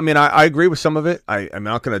 Good call. I mean, I agree with some of it. I'm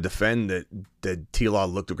not going to defend that T-Law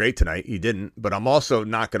looked great tonight. He didn't. But I'm also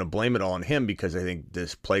not going to blame it all on him because I think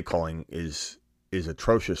this play calling is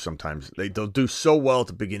atrocious sometimes. They'll do so well at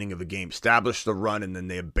the beginning of a game, establish the run, and then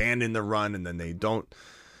they abandon the run, and then they don't.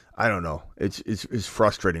 I don't know. It's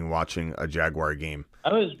frustrating watching a Jaguar game.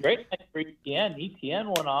 It was great for ETN. ETN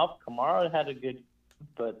went off. Kamara had a good,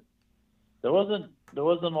 but there wasn't a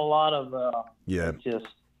lot of just.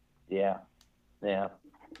 Yeah.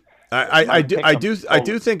 I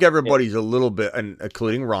do think everybody's a little bit, and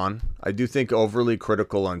including Ron, I do think overly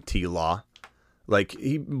critical on T-Law. Like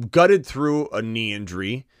he gutted through a knee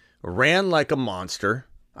injury, ran like a monster.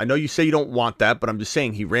 I know you say you don't want that, but I'm just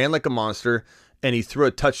saying he ran like a monster, and he threw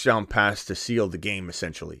a touchdown pass to seal the game.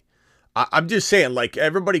 Essentially, I'm just saying, like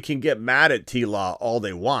everybody can get mad at T-Law all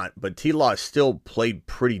they want, but T-Law still played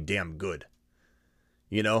pretty damn good.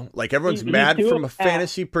 Like everyone's mad from a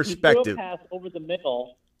fantasy perspective.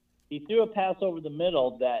 He threw a pass over the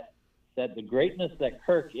middle. That the greatness that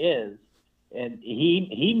Kirk is, and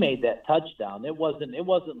he made that touchdown. It wasn't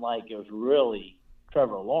like it was really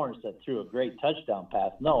Trevor Lawrence that threw a great touchdown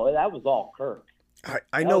pass. No, that was all Kirk.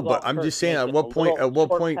 I know, but I'm just saying, at what point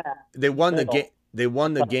they won the game? They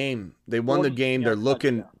won the game.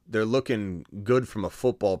 They're looking good from a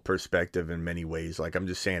football perspective in many ways. Like, I'm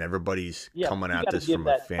just saying, everybody's coming at this from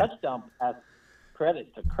a fan. Touchdown pass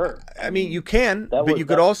credit to Kirk. I mean, you can, but you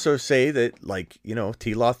could also say that, like,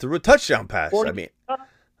 T-Law threw a touchdown pass. I mean,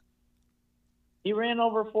 he ran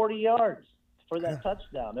over 40 yards for that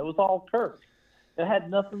touchdown. It was all Kirk. It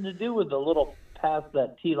had nothing to do with the little pass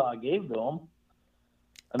that T-Law gave to him.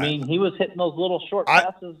 I mean, he was hitting those little short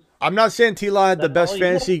passes. I'm not saying T-Law had the best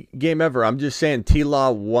fantasy game ever. I'm just saying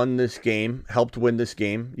T-Law won this game, helped win this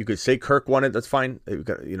game. You could say Kirk won it. That's fine.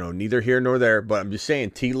 Neither here nor there. But I'm just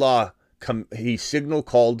saying T-Law, he signal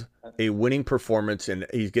called a winning performance, and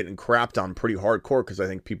he's getting crapped on pretty hardcore because I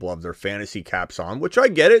think people have their fantasy caps on, which I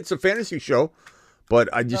get it. It's a fantasy show. But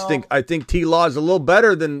I just think T-Law is a little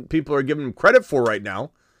better than people are giving him credit for right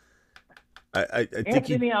now. I think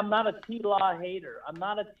Anthony, I'm not a T-Law hater.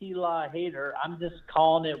 I'm just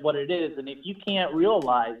calling it what it is. And if you can't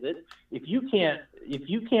realize it, if you can't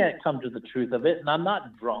come to the truth of it, and I'm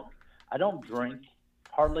not drunk. I don't drink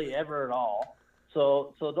hardly ever at all.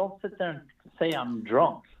 So don't sit there and say I'm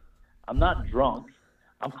drunk. I'm not drunk.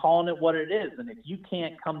 I'm calling it what it is. And if you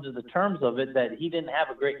can't come to the terms of it that he didn't have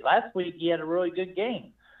a great last week, he had a really good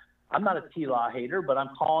game. I'm not a T-Law hater, but I'm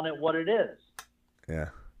calling it what it is. Yeah.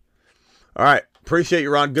 All right, appreciate you,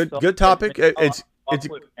 Ron. Good topic. It's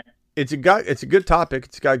a good topic.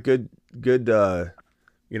 It's got good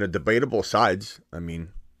debatable sides. I mean,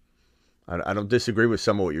 I don't disagree with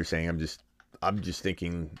some of what you're saying. I'm just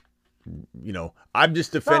thinking, I'm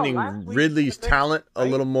just defending Ridley's talent a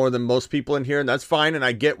little more than most people in here, and that's fine. And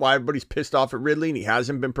I get why everybody's pissed off at Ridley, and he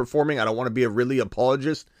hasn't been performing. I don't want to be a Ridley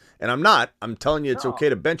apologist, and I'm not. I'm telling you, it's okay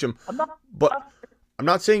to bench him. I'm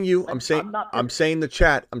not saying you. I'm saying the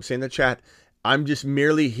chat. I'm just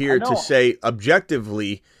merely here to say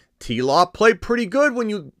objectively, T-Law played pretty good when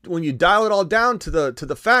you dial it all down to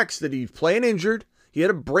the facts that he's playing injured. He had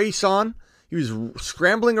a brace on. He was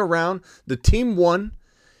scrambling around. The team won,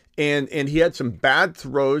 and he had some bad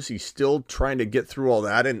throws. He's still trying to get through all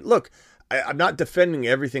that. And look, I'm not defending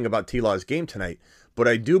everything about T-Law's game tonight, but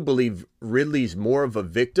I do believe Ridley's more of a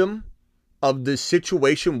victim of this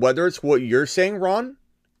situation, whether it's what you're saying, Ron,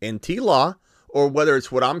 and T-Law, or whether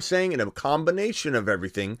it's what I'm saying and a combination of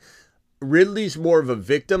everything. Ridley's more of a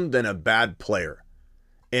victim than a bad player.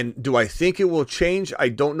 And do I think it will change? I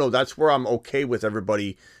don't know. That's where I'm okay with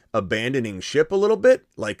everybody abandoning ship a little bit,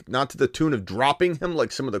 like not to the tune of dropping him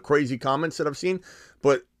like some of the crazy comments that I've seen,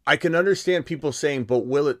 but I can understand people saying, but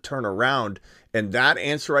will it turn around? And that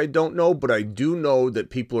answer I don't know, but I do know that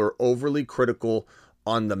people are overly critical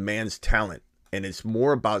on the man's talent, and it's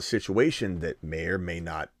more about situation that may or may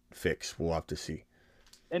not fix. We'll have to see.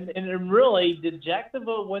 And really, did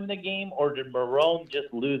Jacksonville win the game, or did Marone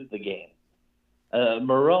just lose the game?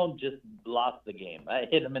 Marone just lost the game. I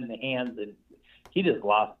hit him in the hands, and he just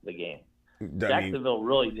lost the game. Jacksonville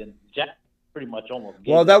really didn't. Jack pretty much almost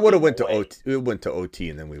gave that would have went to OT. It went to OT,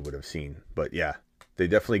 and then we would have seen. But yeah, they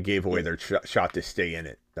definitely gave away their shot to stay in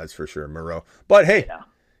it. That's for sure, Moreau. But hey. Yeah.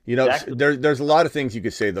 There's a lot of things you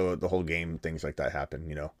could say, though, the whole game, things like that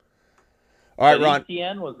happen, All right, Ron.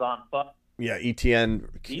 ETN was on fire. Yeah, ETN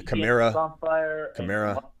Kamara. Was on fire.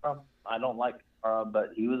 Kamara. I don't like Kamara, but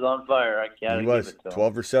he was on fire. I can't He was.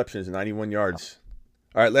 12 receptions, 91 yards.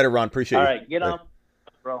 All right, later, Ron. Appreciate you. All right, get on,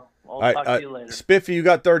 bro. I'll talk to you later. Spiffy, you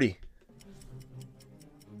got 30.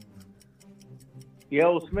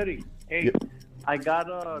 Yo, Smitty. Hey, yep. I got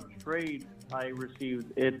a trade I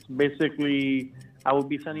received. It's basically I will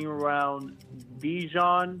be sending around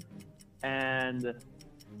Bijan and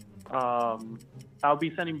I'll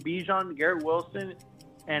be sending Bijan, Garrett Wilson,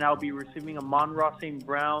 and I'll be receiving Amon-Ra St.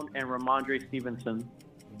 Brown and Ramondre Stevenson.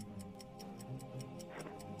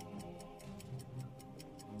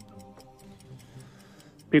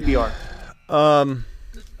 PPR.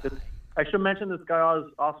 I should mention this guy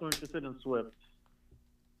was also interested in Swift.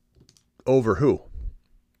 Over who?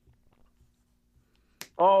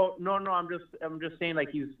 Oh no! I'm just saying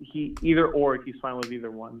like he either or if he's fine with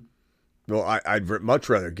either one. Well, I'd much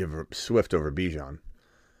rather give Swift over Bijan.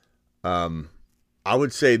 I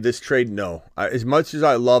would say this trade, no. As much as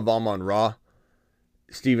I love Amon-Ra,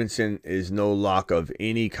 Stevenson is no lock of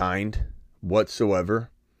any kind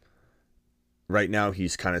whatsoever. Right now,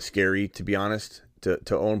 he's kind of scary, to be honest, to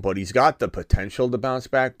own. But he's got the potential to bounce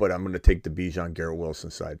back. But I'm going to take the Bijan Garrett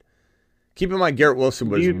Wilson side. Keep in mind, Garrett Wilson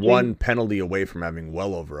was one penalty away from having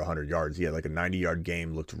well over 100 yards. He had like a 90-yard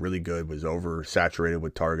game, looked really good, was oversaturated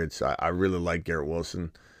with targets. I really like Garrett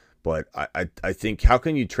Wilson. But I think, how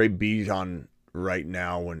can you trade Bijan right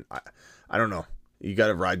now when, I don't know. You got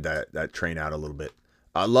to ride that train out a little bit.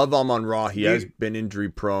 I love Amon-Ra. He has been injury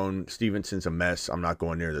prone. Stevenson's a mess. I'm not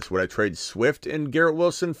going near this. Would I trade Swift and Garrett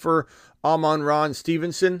Wilson for Amon-Ra and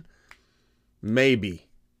Stevenson? Maybe.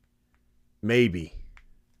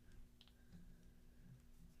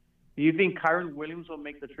 Do you think Kyron Williams will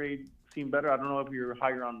make the trade seem better? I don't know if you're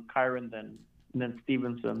higher on Kyron than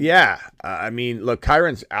Stevenson. Yeah. I mean, look,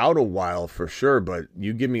 Kyron's out a while for sure, but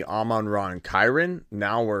you give me Amon-Ra and Kyron,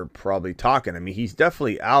 now we're probably talking. I mean, he's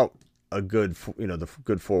definitely out a good, the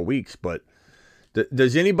good 4 weeks, but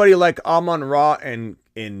does anybody like Amon-Ra and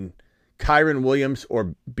Kyron Williams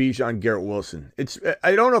or Bijan Garrett Wilson?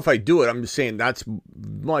 I don't know if I do it. I'm just saying that's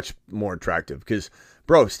much more attractive because,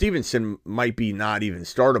 bro, Stevenson might be not even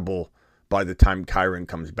startable by the time Kyron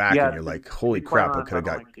comes back, and you're like, holy crap, I could have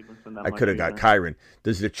got Kyron.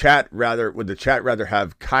 Would the chat rather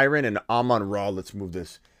have Kyron and Amon-Ra? Let's move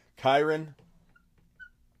this. Kyron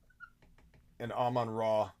and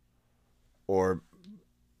Amon-Ra or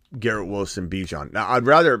Garrett Wilson, Bijan. Now, I'd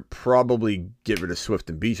rather probably get rid of Swift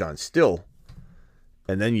and Bijan still,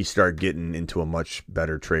 and then you start getting into a much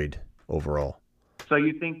better trade overall. So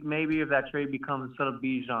you think maybe if that trade becomes instead of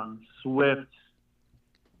Bijan, Swift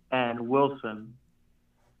and Wilson?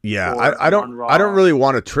 Yeah, I don't really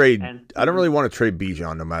want to trade. I don't really want to trade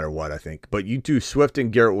Bijan no matter what, I think. But you do Swift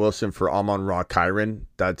and Garrett Wilson for Amon-Ra, Kyron.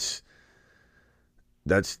 That's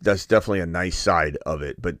definitely a nice side of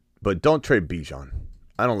it. But don't trade Bijan.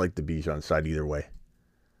 I don't like the Bijan side either way.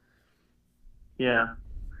 Yeah,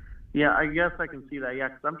 I guess I can see that. Yeah,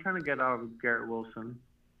 because I'm trying to get out of Garrett Wilson.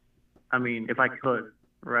 I mean, if I could,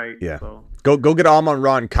 right? Yeah. So. Go get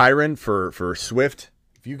Amon-Ra and Kyron for Swift.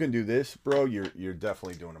 If you can do this, bro, you're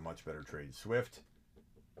definitely doing a much better trade. Swift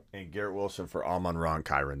and Garrett Wilson for Amon-Ra and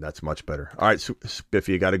Kyron. That's much better. All right,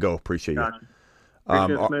 Spiffy, you got to go. Appreciate you.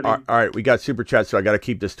 All right, we got super chat, so I got to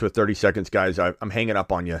keep this to 30 seconds, guys. I'm hanging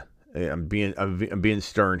up on you. I'm being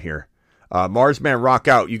stern here. Marsman, rock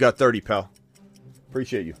out. You got 30, pal.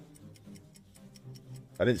 Appreciate you.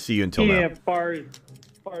 I didn't see you until now. As far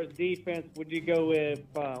as defense, would you go with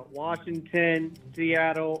Washington,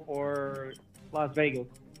 Seattle, or Las Vegas?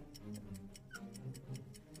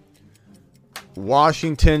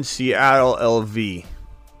 Washington, Seattle, LV.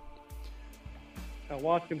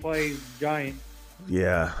 Washington plays Giants.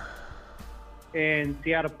 Yeah. And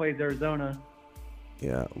Seattle plays Arizona.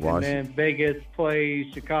 Yeah. And then Vegas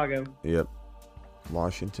plays Chicago. Yep.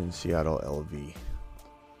 Washington, Seattle, LV.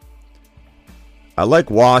 I like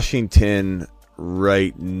Washington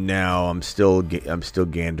right now. I'm still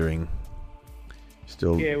gandering.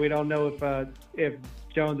 Yeah, we don't know if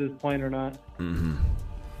Jones is playing or not. Mm-hmm.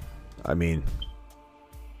 I mean,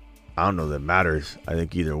 I don't know that matters. I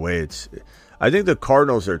think either way, I think the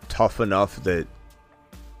Cardinals are tough enough that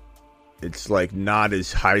it's like not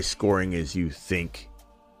as high scoring as you think,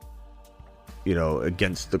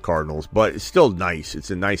 against the Cardinals, but it's still nice. It's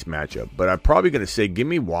a nice matchup. But I'm probably going to say, give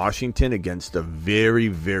me Washington against a very,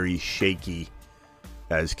 very shaky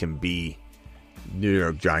as can be New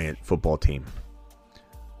York Giant football team.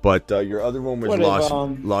 But your other one was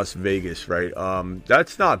Las Vegas, right?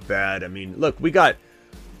 That's not bad. I mean, look, we got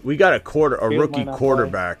a rookie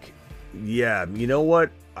quarterback. Yeah, you know what?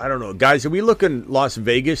 I don't know, guys. Are we looking Las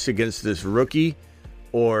Vegas against this rookie,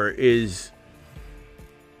 or is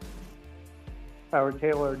Howard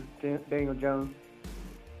Taylor, Daniel Jones?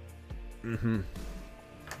 Mm-hmm.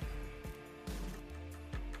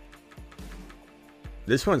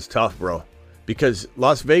 This one's tough, bro. Because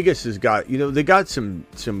Las Vegas has got, they got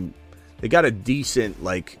they got a decent,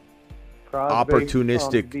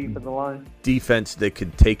 opportunistic defense that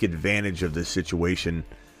could take advantage of this situation.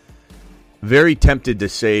 Very tempted to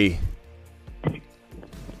say,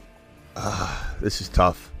 this is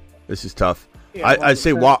tough. Yeah, I'd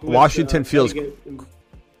say Washington feels...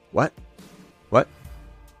 What?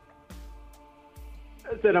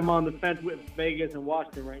 I said I'm on the fence with Vegas and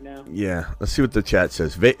Washington right now. Yeah, let's see what the chat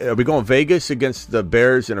says. Are we going Vegas against the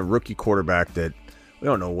Bears and a rookie quarterback that we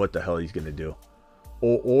don't know what the hell he's going to do?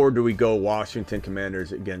 Or do we go Washington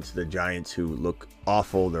Commanders against the Giants who look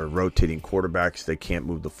awful? They're rotating quarterbacks. They can't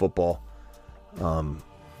move the football.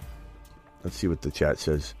 Let's see what the chat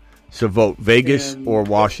says. So vote Vegas or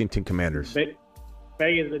Washington Commanders. Vegas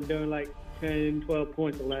has been doing 10, 12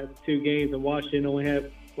 points the last 2 games, and Washington only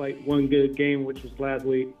had one good game, which was last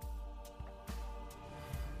week.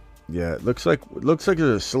 Yeah, it looks like there's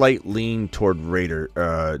a slight lean toward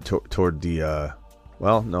toward the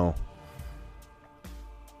no.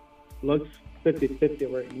 Looks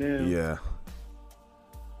 50-50 right now. Yeah.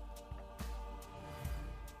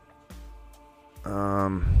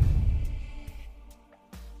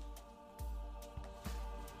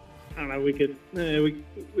 don't know.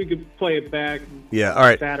 We could play it back. Yeah. All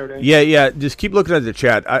right. Saturday. Yeah. Just keep looking at the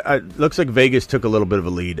chat. Looks like Vegas took a little bit of a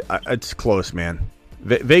lead. It's close, man.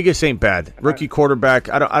 Vegas ain't bad. Rookie quarterback.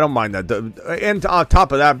 I don't mind that. And on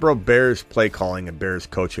top of that, bro, Bears play calling and Bears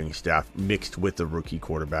coaching staff mixed with the rookie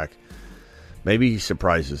quarterback. Maybe he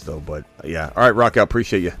surprises though, but yeah. All right, Rock Out.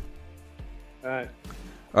 Appreciate you. All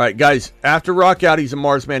right, guys. After Rock Out, he's a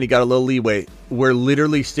Mars man. He got a little leeway. We're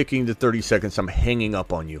literally sticking to 30 seconds. I'm hanging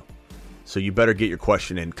up on you, so you better get your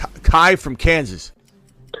question in. Kai from Kansas.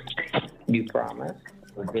 You promise?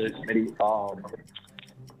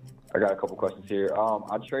 I got a couple questions here.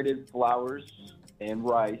 I traded Flowers and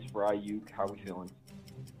Rice for Ayuk. How are we feeling?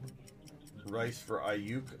 Rice for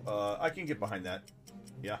Ayuk. I can get behind that.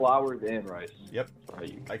 Yeah. Flowers and Rice. Yep. For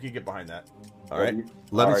Ayuk. I can get behind that. All right.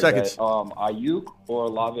 11 seconds. Ayuk or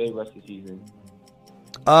Olave rest of the season?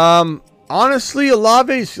 Honestly,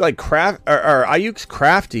 Olave's like or Ayuk's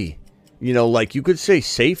crafty. You know, like you could say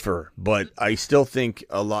safer, but I still think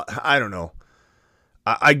a lot. I don't know.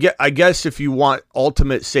 I guess if you want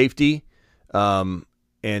ultimate safety, and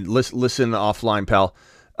listen offline, pal.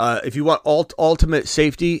 If you want ultimate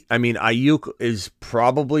safety, I mean, Ayuk is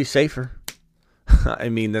probably safer. I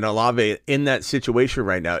mean, than Olave in that situation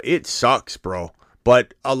right now. It sucks, bro.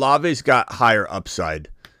 But Olave's got higher upside.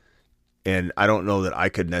 And I don't know that I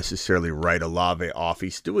could necessarily write Olave off.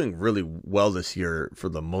 He's doing really well this year for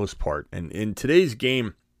the most part. And in today's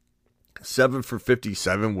game, 7 for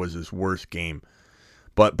 57 was his worst game.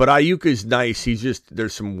 But Ayuk is nice.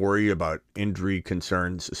 There's some worry about injury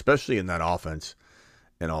concerns, especially in that offense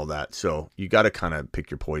and all that. So you got to kind of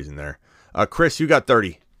pick your poison there. Chris, you got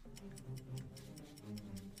 30.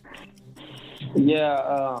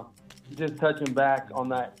 Yeah, just touching back on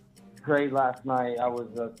that trade last night, I was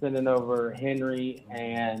sending over Henry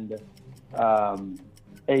and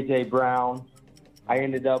A.J. Brown. I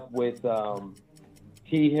ended up with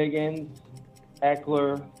T. Higgins,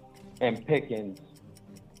 Eckler, and Pickens.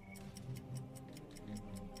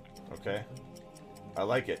 Okay. I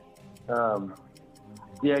like it.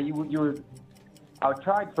 Yeah, you were. I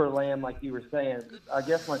tried for Lamb, like you were saying. I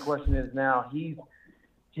guess my question is now. He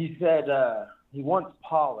said he wants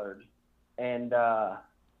Pollard, and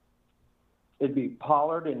it'd be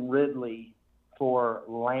Pollard and Ridley for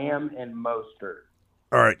Lamb and Mostert.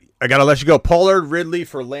 All right, I gotta let you go. Pollard, Ridley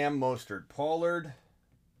for Lamb, Mostert. Pollard,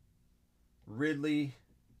 Ridley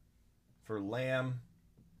for Lamb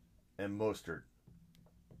and Mostert.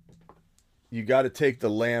 You got to take the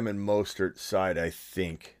Lamb and Mostert side, I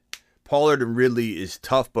think. Pollard and Ridley is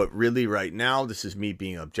tough, but really right now, this is me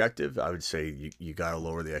being objective. I would say you got to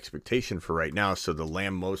lower the expectation for right now. So the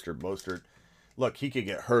Lamb, Mostert, look, he could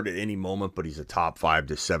get hurt at any moment, but he's a top 5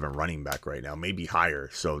 to 7 running back right now, maybe higher.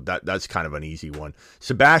 So that's kind of an easy one.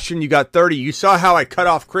 Sebastian, you got 30. You saw how I cut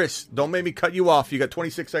off Chris. Don't make me cut you off. You got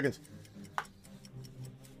 26 seconds.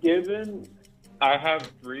 Given I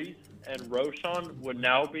have Brees and Roschon, would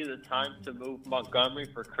now be the time to move Montgomery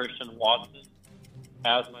for Christian Watson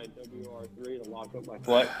as my WR3 to lock up my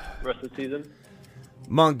flex rest of the season?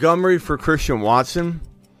 Montgomery for Christian Watson?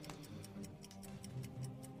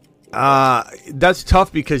 That's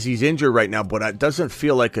tough because he's injured right now, but it doesn't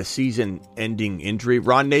feel like a season-ending injury.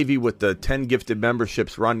 Ron Navy with the 10 gifted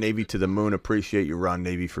memberships. Ron Navy to the moon. Appreciate you, Ron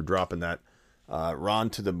Navy, for dropping that. Ron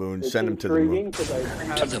to the moon. Send him to the moon. To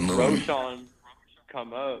the moon. Roschon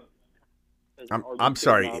come up. I'm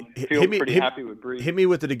sorry. Feel pretty happy with Brees. Hit me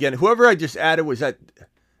with it again. Whoever I just added was that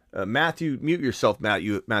Matthew. Mute yourself,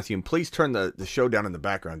 Matthew, and please turn the show down in the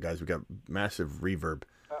background, guys. We got massive reverb.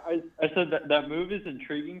 I said that move is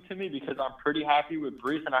intriguing to me because I'm pretty happy with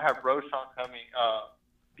Brees, and I have Roschon coming.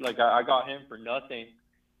 I got him for nothing,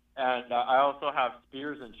 and I also have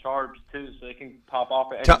Spears and Sharps too, so they can pop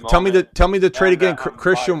off at any moment. Tell me the trade again.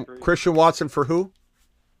 Christian Watson for who?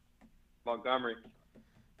 Montgomery.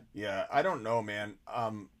 Yeah, I don't know, man.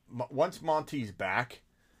 Once Monty's back,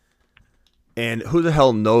 and who the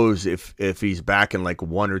hell knows if he's back in like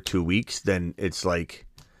 1 or 2 weeks, then it's like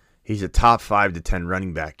he's a top 5 to 10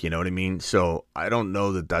 running back. You know what I mean? So I don't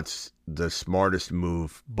know that that's the smartest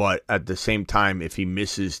move. But at the same time, if he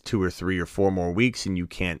misses 2 or 3 or 4 more weeks and you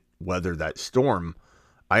can't weather that storm,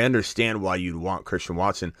 I understand why you'd want Christian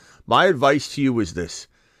Watson. My advice to you is this.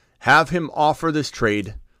 Have him offer this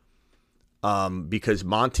trade. Because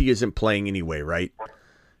Monty isn't playing anyway, right?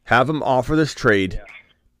 Have him offer this trade.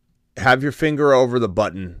 Yeah. Have your finger over the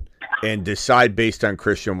button and decide based on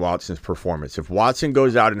Christian Watson's performance. If Watson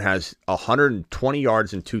goes out and has 120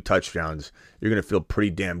 yards and 2 touchdowns, you're going to feel pretty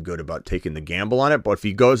damn good about taking the gamble on it. But if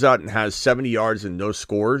he goes out and has 70 yards and no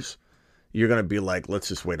scores, you're going to be like, let's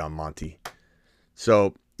just wait on Monty.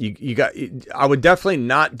 So I would definitely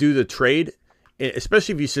not do the trade,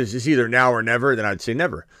 especially if he says it's either now or never. Then I'd say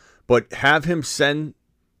never. But have him send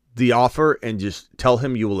the offer and just tell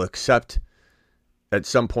him you will accept at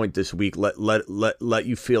some point this week. Let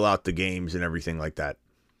you feel out the games and everything like that.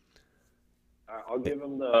 I'll give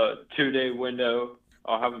him the 2-day window.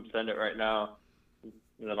 I'll have him send it right now,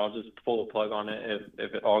 and then I'll just pull the plug on it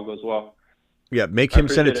if it all goes well. Yeah, make him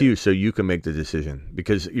send it to you so you can make the decision,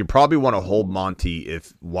 because you probably want to hold Monty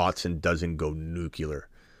if Watson doesn't go nuclear.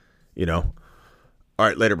 You know? All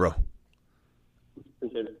right, later, bro.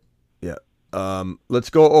 Appreciate it. Yeah. Let's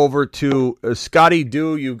go over to Scotty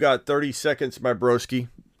Dew. You've got 30 seconds, my broski.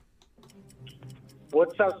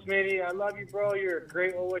 What's up, Smitty? I love you, bro. You're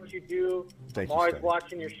great with what you do. Thank you, I'm always Scotty.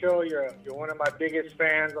 watching your show. You're one of my biggest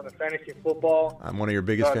fans on the fantasy football. I'm one of your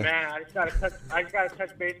biggest fans. Man, I just gotta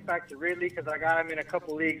touch base back to Ridley because I got him in a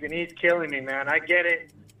couple leagues and he's killing me, man. I get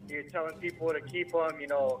it. You're telling people to keep him,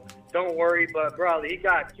 don't worry. But bro, he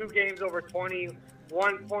got 2 games over 20,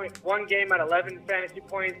 1 game at 11 fantasy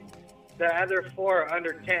points. The other 4 are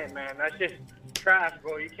under 10, man. That's just trash,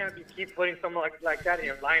 bro. You can't keep putting someone like that in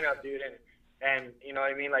your lineup, dude. And you know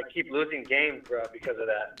what I mean? Like, keep losing games, bro, because of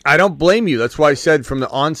that. I don't blame you. That's why I said from the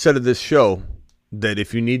onset of this show that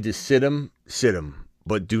if you need to sit him, sit him.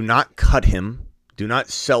 But do not cut him. Do not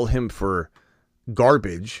sell him for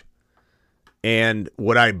garbage. And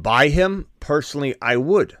would I buy him? Personally, I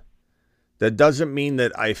would. That doesn't mean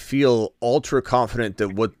that I feel ultra confident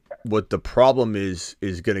that what the problem is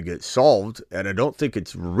going to get solved. And I don't think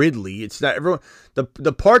it's Ridley. It's not everyone.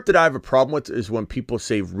 The part that I have a problem with is when people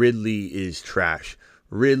say Ridley is trash.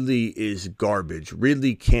 Ridley is garbage.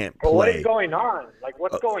 Ridley can't play. But what is going on? Like,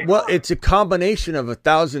 what's going on? Well, it's a combination of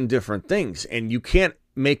 1,000 different things, and you can't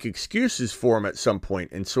make excuses for him at some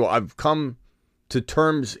point. And so I've come to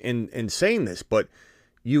terms in saying this, but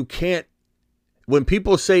you can't. When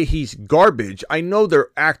people say he's garbage, I know they're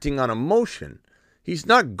acting on emotion. He's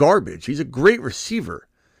not garbage. He's a great receiver.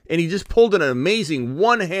 And he just pulled an amazing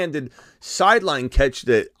one-handed sideline catch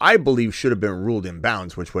that I believe should have been ruled in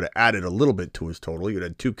bounds, which would have added a little bit to his total. He would have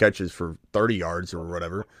had 2 catches for 30 yards or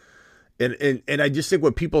whatever. And I just think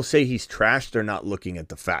when people say he's trash, they're not looking at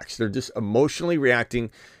the facts. They're just emotionally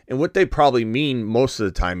reacting. And what they probably mean most of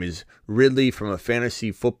the time is Ridley, from a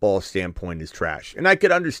fantasy football standpoint, is trash. And I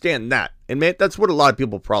could understand that. And man, that's what a lot of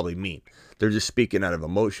people probably mean. They're just speaking out of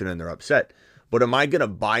emotion and they're upset. But am I going to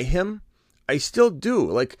buy him? I still do.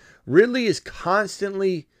 Like, Ridley has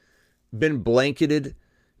constantly been blanketed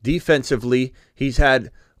defensively. He's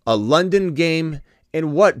had a London game.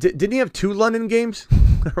 And what? Didn't he have 2 London games?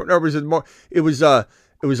 Or was it more? It was a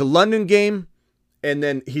London game, and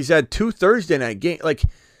then he's had 2 Thursday night games. Like,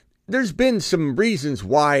 there's been some reasons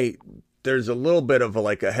why there's a little bit of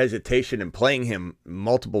a hesitation in playing him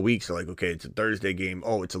multiple weeks. So like, okay, it's a Thursday game.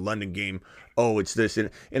 Oh, it's a London game. Oh, it's this.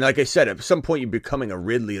 And like I said, at some point you're becoming a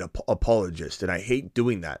Ridley apologist, and I hate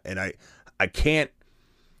doing that. And I can't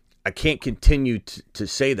continue to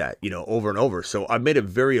say that, over and over. So I made it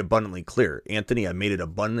very abundantly clear. Anthony, I made it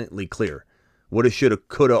abundantly clear. Woulda, shoulda,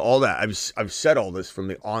 coulda, all that. I've said all this from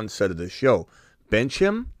the onset of the show. Bench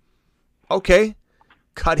him? Okay.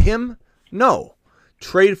 Cut him? No.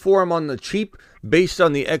 Trade for him on the cheap based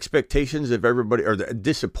on the expectations of everybody, or the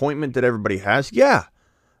disappointment that everybody has? Yeah.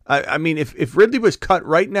 I mean, if Ridley was cut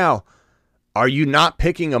right now, are you not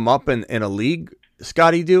picking him up in a league,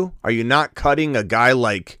 Scotty Dew? Are you not cutting a guy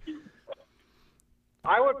like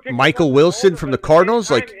Michael Wilson from the Cardinals?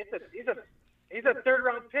 Like, he's a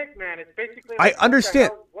 3rd-round pick, man. It's basically. I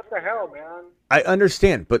understand. What the hell, man? I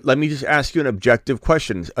understand, but let me just ask you an objective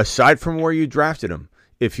question. Aside from where you drafted him,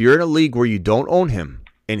 if you're in a league where you don't own him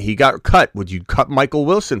and he got cut, would you cut Michael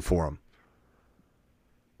Wilson for him?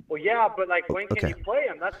 Well, yeah, but when can you play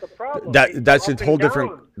him? That's the problem. That's a whole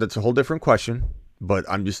different. That's a whole different question. But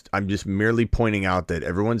I'm just merely pointing out that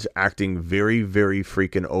everyone's acting very, very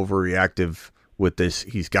freaking overreactive with this.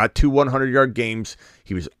 He's got 2 100-yard games.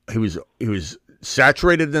 He was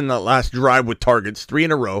saturated in the last drive with targets, 3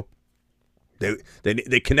 in a row.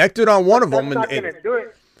 They connected on one of them. That's not going to do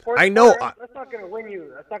it. I know. That's not going to win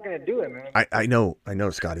you. That's not going to do it, man. I know,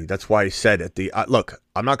 Scotty. That's why I said at the look.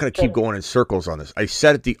 I'm not going to keep going in circles on this. I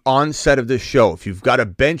said at the onset of this show, if you've got to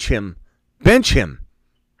bench him, bench him.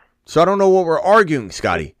 So I don't know what we're arguing,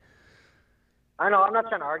 Scotty. I know. I'm not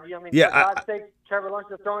trying to argue. I mean, yeah, for God's sake, Trevor Lawrence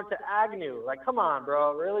is throwing to Agnew. Like, come on,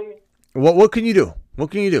 bro. Really? What can you do? What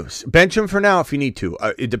can you do? Bench him for now if you need to.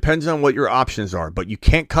 It depends on what your options are, but you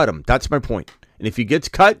can't cut him. That's my point. And if he gets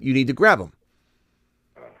cut, you need to grab him.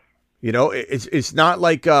 It's not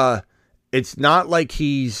like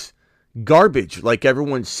he's garbage. Like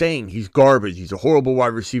everyone's saying, he's garbage. He's a horrible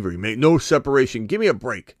wide receiver. He made no separation. Give me a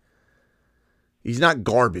break. He's not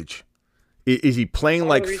garbage. Is he playing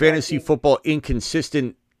like fantasy football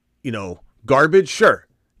inconsistent, garbage? Sure.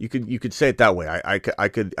 You could say it that way. I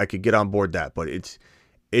could get on board that, but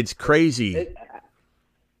it's crazy.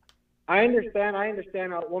 I understand.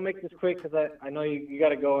 We'll make this quick because I know you got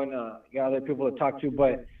to go and you got other people to talk to.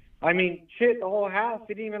 But I mean, shit, the whole half,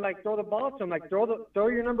 he didn't even throw the ball to him. Throw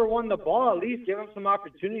your number one the ball. At least give him some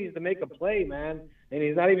opportunities to make a play, man. And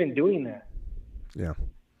he's not even doing that. Yeah.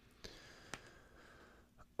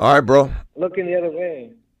 All right, bro. Looking the other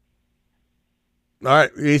way. All right.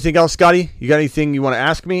 Anything else, Scotty? You got anything you want to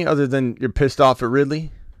ask me other than you're pissed off at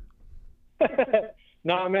Ridley?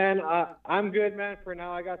 No, man. I'm good, man. For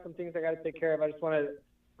now, I got some things I got to take care of. I just want to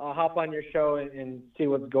hop on your show and see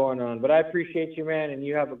what's going on. But I appreciate you, man, and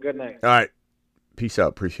you have a good night. All right. Peace out.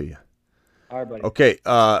 Appreciate you. All right, buddy. Okay.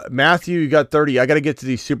 Matthew, you got 30. I got to get to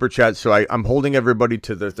these super chats, so I'm holding everybody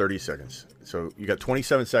to their 30 seconds. So you got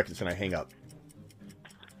 27 seconds, and I hang up.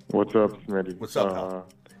 What's up, Smitty? What's up, pal?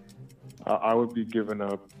 I would be giving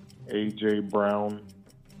up A.J. Brown,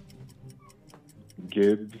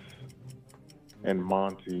 Gibbs, and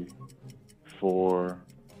Monty for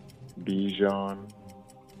Bijan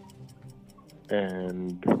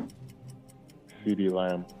and CeeDee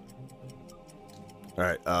Lamb. All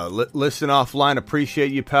right. Listen offline.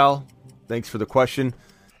 Appreciate you, pal. Thanks for the question.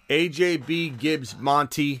 AJB, Gibbs,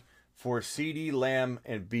 Monty for CeeDee Lamb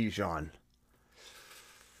and Bijan.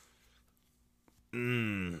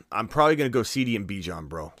 I'm probably going to go CD and Bijan,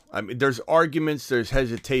 bro. I mean, there's arguments, there's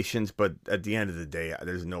hesitations, but at the end of the day,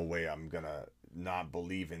 there's no way I'm going to not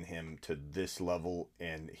believe in him to this level,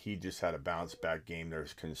 and he just had a bounce-back game.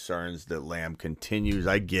 There's concerns that Lamb continues.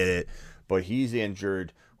 I get it, but he's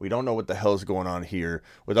injured. We don't know what the hell's going on here.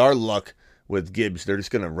 With our luck with Gibbs, they're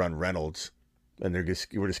just going to run Reynolds, and we're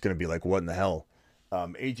just going to be like, what in the hell?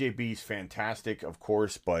 AJB's fantastic, of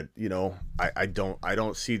course, but I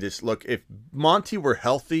don't see this. Look, if Monty were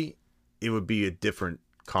healthy, it would be a different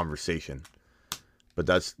conversation. But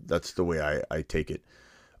that's the way I take it.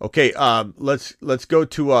 Okay, let's go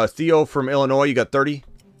to Theo from Illinois. You got 30.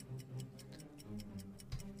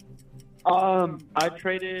 I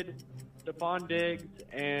traded Stephon Diggs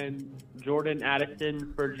and Jordan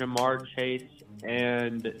Addison for Jamar Chase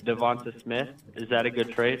and Devonta Smith. Is that a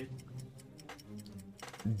good trade?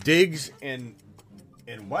 Diggs and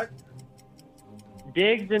what?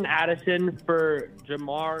 Diggs and Addison for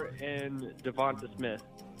Jamar and Devonta Smith.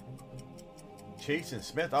 Chase and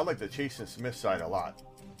Smith? I like the Chase and Smith side a lot.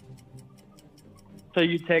 So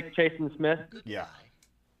you take Chase and Smith? Yeah.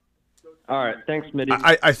 All right. Thanks, Smitty.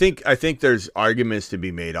 I think there's arguments to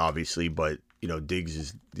be made, obviously, but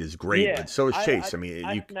Diggs is great, but so is Chase.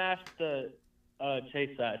 I smashed the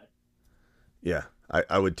Chase side. Yeah,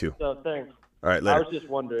 I would too. So thanks. All right, later. I was just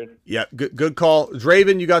wondering. Yeah, good call.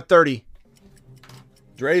 Draven, you got 30.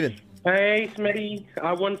 Draven. Hey, Smitty.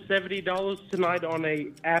 I won $70 tonight on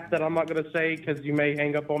a app that I'm not going to say because you may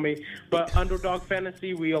hang up on me. But Underdog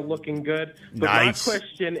Fantasy, we are looking good. But nice. My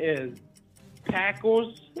question is,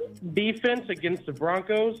 Packers defense against the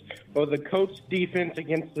Broncos or the Colts defense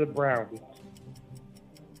against the Browns?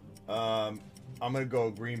 I'm going to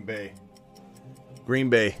go Green Bay.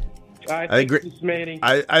 Green Bay. I think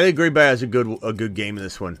Green Bay has a good game in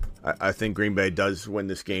this one. I think Green Bay does win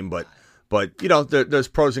this game, but there's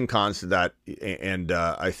pros and cons to that, and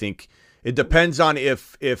I think it depends on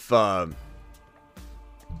if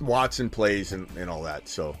Watson plays and all that.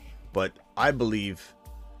 So, but I believe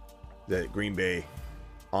that Green Bay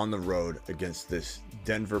on the road against this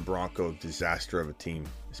Denver Bronco disaster of a team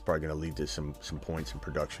is probably going to lead to some points in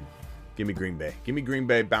production. Give me Green Bay. Give me Green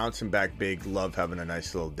Bay bouncing back big. Love having a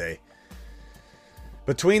nice little day.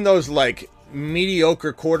 Between those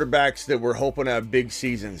mediocre quarterbacks that we're hoping to have big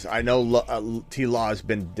seasons, I know T-Law has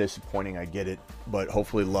been disappointing. I get it, but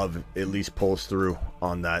hopefully Love at least pulls through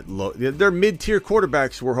on that. They're mid-tier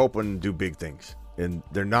quarterbacks. We're hoping to do big things, and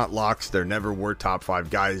they're not locks. There never were top 5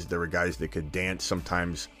 guys. There were guys that could dance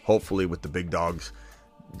sometimes. Hopefully with the big dogs.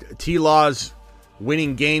 T-Law's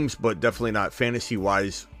winning games, but definitely not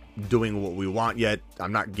fantasy-wise doing what we want yet.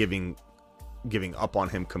 I'm not giving up on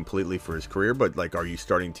him completely for his career, but are you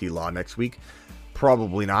starting T-Law next week?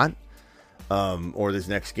 Probably not. Or this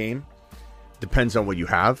next game. Depends on what you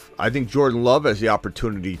have. I think Jordan Love has the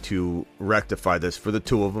opportunity to rectify this for the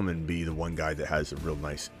two of them and be the one guy that has a real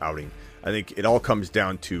nice outing. I think it all comes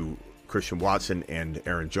down to Christian Watson and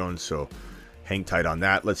Aaron Jones, so hang tight on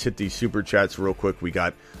that. Let's hit these super chats real quick. We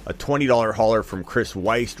got a $20 hauler from Chris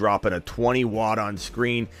Weiss dropping a 20-watt on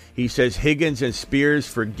screen. He says Higgins and Spears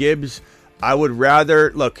for Gibbs. I would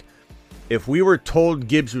rather, look, If we were told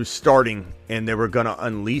Gibbs was starting and they were going to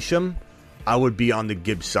unleash him, I would be on the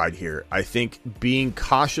Gibbs side here. I think being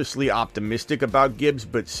cautiously optimistic about Gibbs,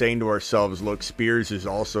 but saying to ourselves, look, Spears is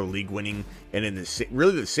also league winning and in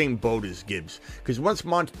really the same boat as Gibbs. Because once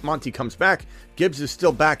Monty comes back, Gibbs is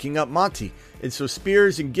still backing up Monty. And so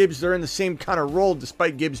Spears and Gibbs, they're in the same kind of role,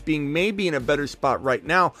 despite Gibbs being maybe in a better spot right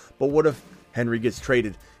now. But what if Henry gets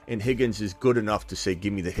traded and Higgins is good enough to say,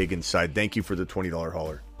 give me the Higgins side? Thank you for the $20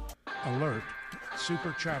 hauler. Alert.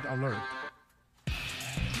 Super chat alert.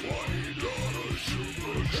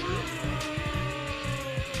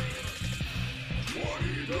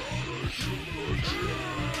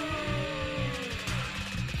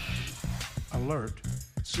 Alert.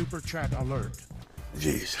 Super chat alert.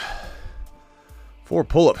 Jeez. 4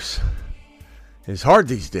 pull-ups. It's hard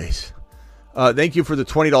these days. Thank you for the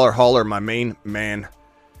 $20 hauler, my main man.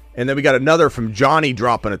 And then we got another from Johnny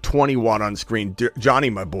dropping a 20 watt on screen. Johnny,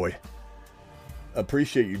 my boy.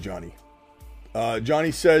 Appreciate you, Johnny.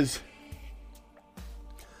 Johnny says,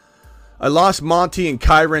 I lost Monty and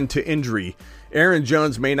Kyron to injury. Aaron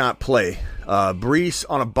Jones may not play. Brees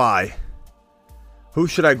on a bye. Who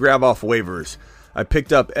should I grab off waivers? I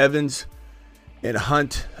picked up Evans and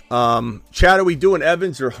Hunt. Chad, are we doing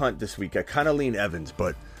Evans or Hunt this week? I kind of lean Evans,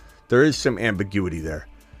 but there is some ambiguity there.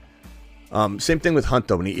 Same thing with Hunt,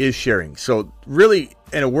 though, and he is sharing. So really,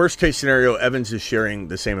 in a worst-case scenario, Evans is sharing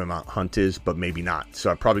the same amount Hunt is, but maybe not. So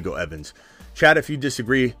I'd probably go Evans. Chad, if you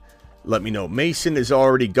disagree, let me know. Mason is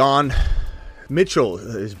already gone. Mitchell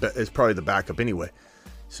is probably the backup anyway,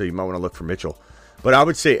 so you might want to look for Mitchell. But I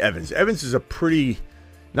would say Evans. Evans is a pretty,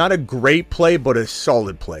 not a great play, but a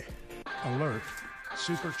solid play. Alert.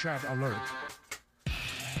 Super chat alert.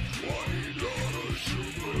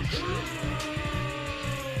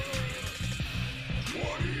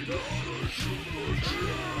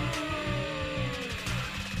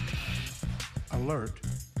 Alert.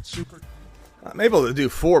 Super. I'm able to do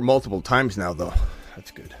 4 multiple times now, though.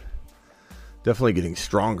 That's good. Definitely getting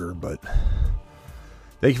stronger, but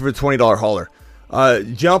thank you for the $20 hauler.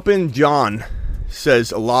 Jumpin' John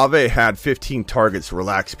says Olave had 15 targets.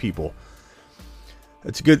 Relax, people.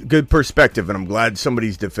 That's a good perspective, and I'm glad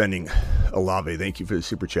somebody's defending Olave. Thank you for the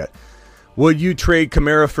super chat. Would you trade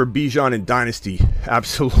Kamara for Bijan in Dynasty?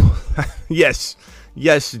 Absolutely. Yes,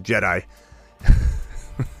 Jedi.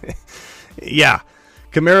 Yeah,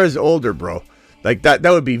 Kamara's older, bro. Like that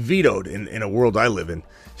would be vetoed in a world I live in.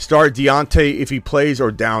 Start Deontay if he plays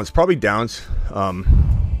or Downs. Probably Downs. I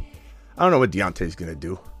don't know what Deontay's going to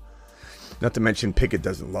do. Not to mention Pickett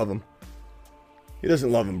doesn't love him. He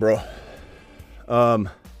doesn't love him, bro.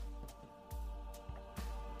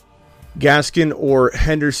 Gaskin or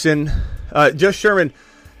Henderson. Just Sherman,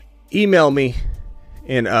 email me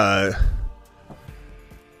and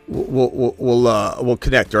we'll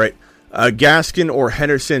connect, all right? Gaskin or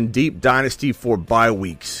Henderson, deep dynasty for bye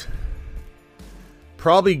weeks.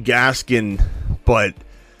 Probably Gaskin, but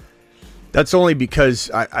that's only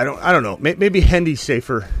because I don't know. Maybe Hendy's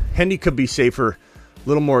safer. Hendy could be safer, a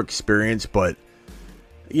little more experience, but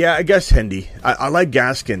yeah, I guess Hendy. I like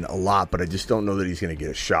Gaskin a lot, but I just don't know that he's going to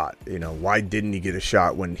get a shot. You know, why didn't he get a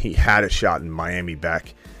shot when he had a shot in Miami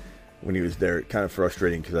back when he was there? Kind of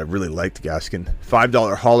frustrating because I really liked Gaskin.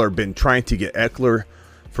 $5 hauler, been trying to get Eckler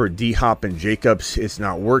for D-Hop and Jacobs. It's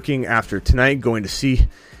not working. After tonight, going to see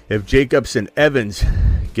if Jacobs and Evans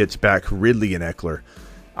gets back Ridley and Eckler.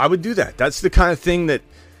 I would do that. That's the kind of thing that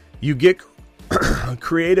you get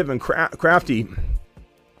creative and crafty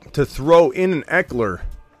to throw in an Eckler.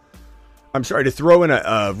 I'm sorry, to throw in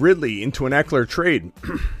a Ridley into an Eckler trade.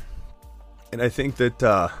 And I think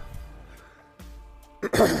that,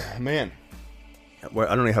 man, well,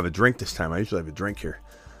 I don't even have a drink this time. I usually have a drink here.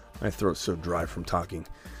 My throat's so dry from talking.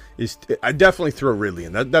 I definitely throw Ridley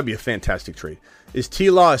in. That'd be a fantastic trade. Is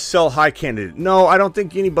T-Law a sell high candidate? No, I don't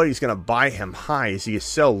think anybody's going to buy him high. Is he a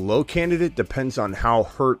sell low candidate? Depends on how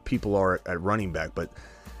hurt people are at running back. But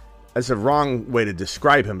that's a wrong way to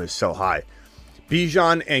describe him as sell high.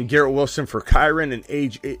 Bijan and Garrett Wilson for Kyron and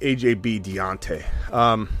AJB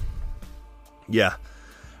Deontay. Yeah.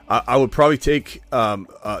 I would probably take...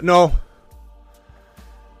 no.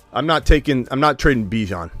 I'm not trading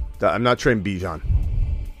Bijan. I'm not trading Bijan.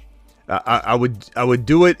 I would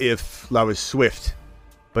do it if I was Swift,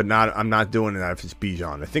 but I'm not doing it if it's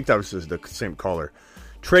Bijan. I think that was the same caller.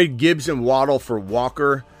 Trade Gibbs and Waddle for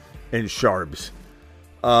Walker and Sharps.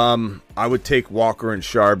 I would take Walker and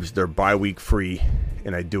Sharps. They're bye week free,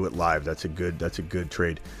 and I do it live. That's a good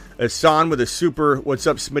trade. Asan with a super. What's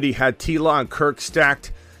up, Smitty? Had T-Law and Kirk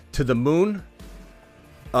stacked to the moon.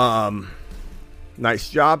 Nice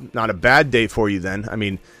job. Not a bad day for you then. I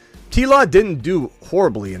mean, T-Law didn't do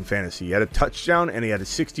horribly in fantasy. He had a touchdown and he had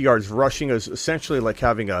 60 yards rushing. It was essentially like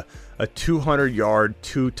having a 200-yard,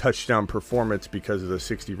 2-touchdown performance because of the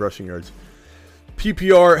 60 rushing yards.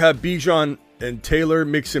 PPR had Bijan and Taylor,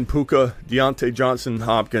 Mixon, Puka, Deontay Johnson,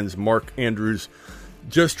 Hopkins, Mark Andrews.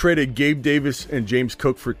 Just traded Gabe Davis and James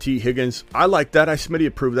Cook for T. Higgins. I like that. Smitty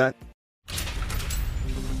approved that.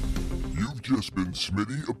 You've just been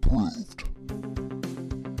Smitty approved.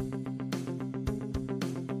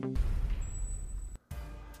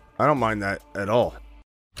 I don't mind that at all.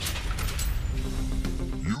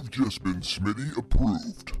 You've just been Smitty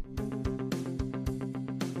approved.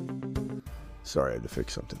 Sorry, I had to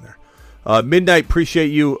fix something there. Midnight,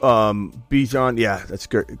 appreciate you. Bijan, yeah, that's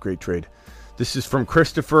great trade. This is from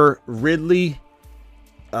Christopher Ridley.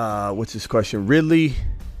 What's his question? Ridley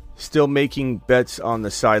still making bets on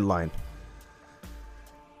the sideline.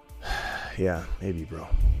 Yeah, maybe, bro.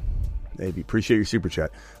 Maybe. Appreciate your super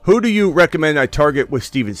chat. Who do you recommend I target with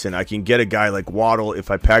Stevenson? I can get a guy like Waddle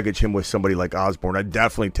if I package him with somebody like Osborne. I'd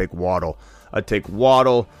definitely take Waddle. I'd take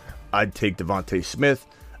Waddle. I'd take Devontae Smith.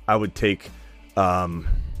 I would take...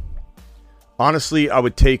 honestly, I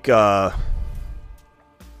would take... you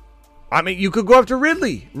could go after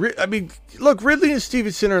Ridley. Look, Ridley and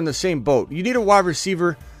Stevenson are in the same boat. You need a wide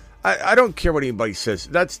receiver. I don't care what anybody says.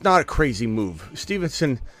 That's not a crazy move.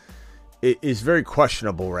 Stevenson is very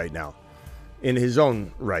questionable right now in his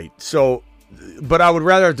own right. So, but I would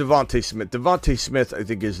rather have Devontae Smith. Devontae Smith, I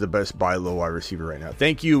think, is the best buy low wide receiver right now.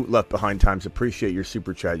 Thank you, Left Behind Times. Appreciate your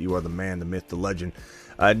super chat. You are the man, the myth, the legend.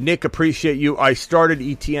 Nick, appreciate you. I started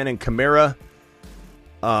ETN and Kamara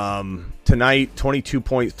tonight.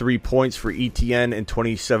 22.3 points for ETN and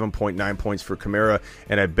 27.9 points for Kamara.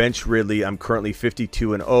 And I benched Ridley. I'm currently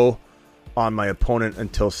 52-0 on my opponent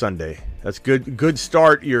until Sunday. That's good. Good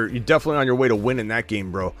start. You're definitely on your way to winning that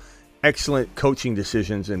game, bro. Excellent coaching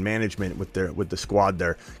decisions and management with the squad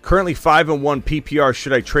there. Currently 5-1 PPR.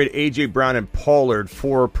 Should I trade AJ Brown and Pollard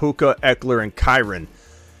for Puka, Eckler, and Kyren?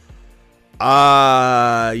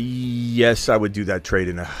 Yes, I would do that trade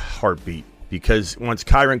in a heartbeat because once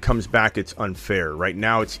Kyren comes back, it's unfair. Right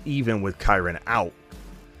now, it's even with Kyren out,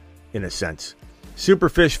 in a sense.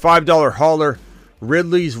 Superfish, $5 hauler.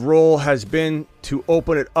 Ridley's role has been to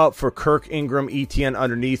open it up for Kirk, Ingram, ETN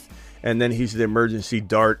underneath, and then he's the emergency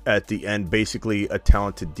dart at the end, basically a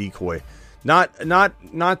talented decoy. Not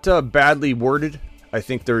badly worded. I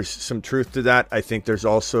think there's some truth to that. I think there's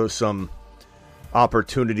also some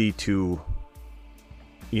opportunity to,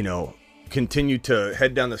 continue to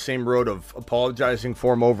head down the same road of apologizing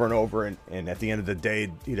for him over and over, and at the end of the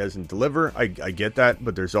day, he doesn't deliver. I get that,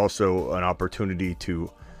 but there's also an opportunity to,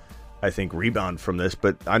 I think, rebound from this.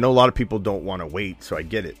 But I know a lot of people don't want to wait, so I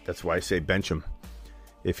get it. That's why I say bench him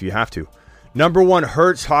if you have to. Number 1,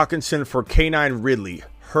 Hurts, Hawkinson for K9 Ridley.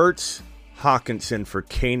 Hurts, Hawkinson for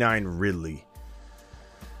K9 Ridley.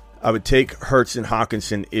 I would take Hurts and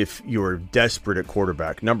Hawkinson if you're desperate at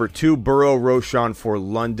quarterback. Number 2, Burrow, Roschon for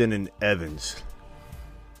London and Evans.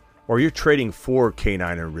 Or you're trading for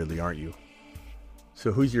K9 and Ridley, aren't you?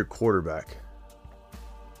 So who's your quarterback?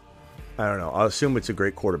 I don't know. I'll assume it's a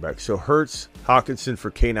great quarterback. So Hurts, Hawkinson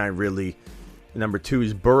for K9 Ridley. Number 2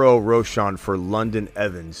 is Burrow, Roschon for London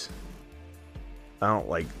Evans.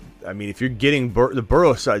 If you're getting the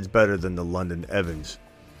Burrow side's better than the London Evans.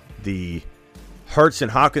 The Hurts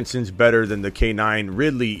and Hawkinson's better than the K9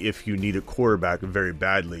 Ridley if you need a quarterback very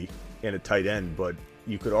badly and a tight end. But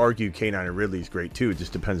you could argue K9 and Ridley is great too. It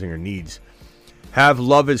just depends on your needs. Have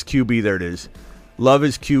Love as QB. There it is. Love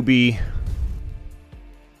as QB.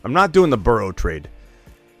 I'm not doing the Burrow trade.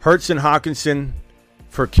 Hurts and Hawkinson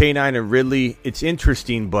for K9 and Ridley. It's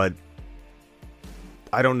interesting, but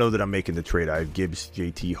I don't know that I'm making the trade. I have Gibbs,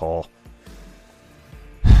 JT, Hall.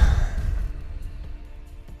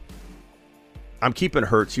 I'm keeping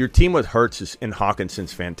Hurts. Your team with Hurts and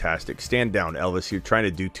Hawkinson's fantastic. Stand down, Elvis. You're trying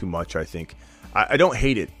to do too much, I think. I don't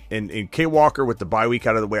hate it. And K. Walker with the bye week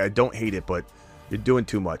out of the way, I don't hate it, but you're doing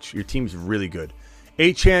too much. Your team's really good.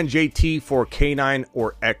 Achan, JT for K9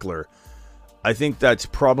 or Eckler. I think that's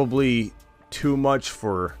probably too much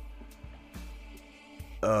for...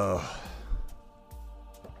 I'd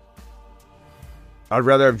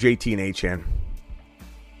rather have JT and Achan.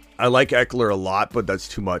 I like Eckler a lot, but that's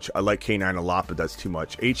too much. I like K9 a lot, but that's too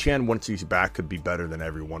much. Achan, once he's back, could be better than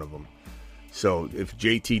every one of them. So if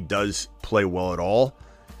JT does play well at all,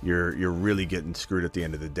 you're really getting screwed at the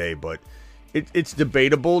end of the day. But it's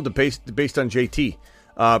debatable based on JT.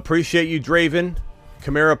 Appreciate you, Draven.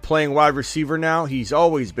 Kamara playing wide receiver now. He's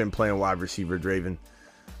always been playing wide receiver, Draven.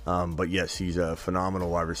 But yes, he's a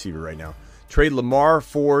phenomenal wide receiver right now. Trade Lamar,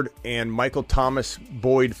 Ford, and Michael Thomas,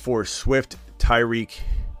 Boyd for Swift, Tyreek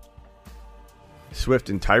Swift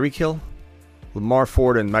and Tyreek Hill? Lamar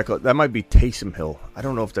Ford and Michael. That might be Taysom Hill. I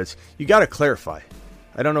don't know if that's. You got to clarify.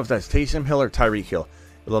 I don't know if that's Taysom Hill or Tyreek Hill.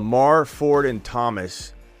 Lamar Ford and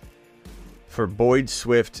Thomas for Boyd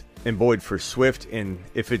Swift and Boyd for Swift. And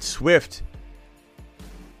if it's Swift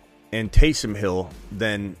and Taysom Hill,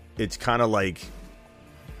 then it's kind of like.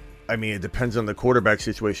 I mean, it depends on the quarterback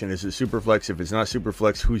situation. Is it super flex? If it's not super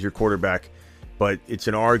flex, who's your quarterback? But it's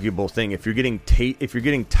an arguable thing. If you're getting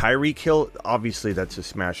Tyreek Hill, obviously that's a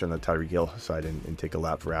smash on the Tyreek Hill side, and take a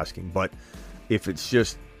lap for asking. But if it's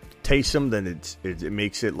just Taysom, then it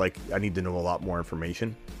makes it like I need to know a lot more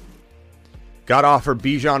information. Got to offer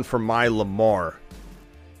Bijan for my Lamar.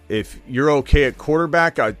 If you're okay at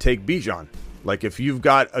quarterback, I'd take Bijan. Like if you've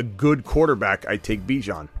got a good quarterback, I'd take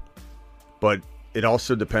Bijan. But it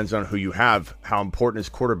also depends on who you have. How important is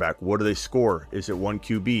quarterback? What do they score? Is it 1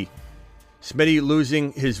 QB? Smitty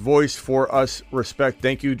losing his voice for us. Respect.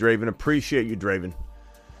 Thank you, Draven. Appreciate you, Draven.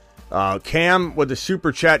 Cam with the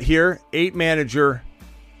super chat here. 8 manager,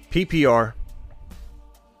 PPR.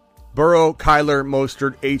 Burrow, Kyler,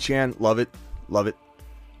 Mostert, Achane. Love it. Love it.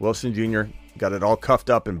 Wilson Jr. Got it all cuffed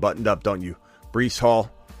up and buttoned up, don't you? Breece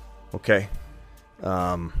Hall. Okay.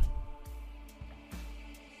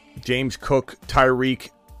 James Cook, Tyreek,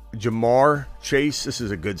 Jamar, Chase. This is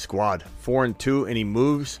a good squad. 4-2. Any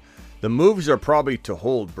moves? The moves are probably to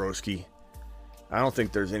hold, broski. I don't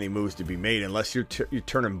think there's any moves to be made unless you're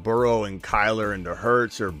turning Burrow and Kyler into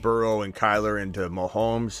Hurts or Burrow and Kyler into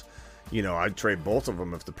Mahomes. You know, I'd trade both of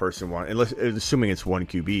them if the person wants, assuming it's 1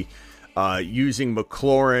 QB. Using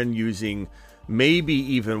McLaurin, using maybe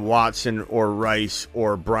even Watson or Rice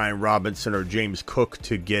or Brian Robinson or James Cook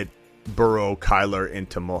to get Burrow, Kyler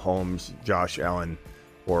into Mahomes, Josh Allen,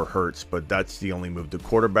 or Hurts. But that's the only move. The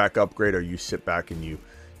quarterback upgrade, or you sit back and you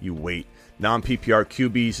wait. Non-PPR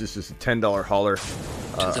QBs, this is a $10 hauler.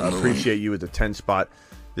 Appreciate you with the 10 spot.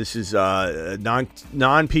 This is non-PPR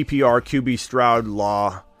QB Stroud,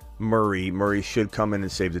 Law, Murray. Murray should come in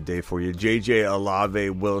and save the day for you. JJ, Olave,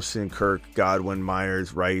 Wilson, Kirk, Godwin,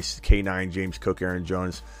 Myers, Rice, K9, James Cook, Aaron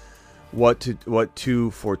Jones. What 2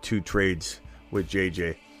 for 2 trades with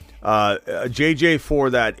JJ? JJ for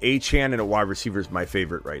that Achane and a wide receiver is my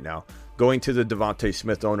favorite right now. Going to the Devontae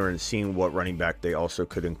Smith owner and seeing what running back they also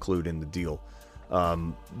could include in the deal.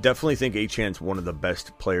 Definitely think Achane's one of the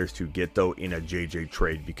best players to get, though, in a JJ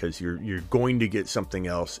trade, because you're going to get something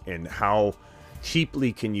else, and how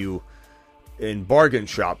cheaply can you in bargain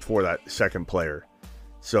shop for that second player.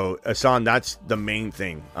 So, Hassan, that's the main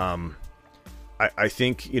thing. I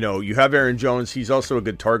think, you have Aaron Jones. He's also a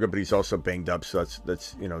good target, but he's also banged up, so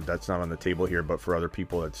that's not on the table here, but for other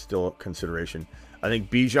people, it's still a consideration. I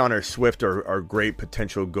think Bijan or Swift are great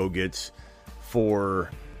potential go-gets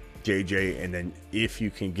for JJ, and then if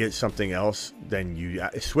you can get something else, then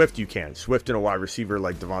Swift you can. Swift and a wide receiver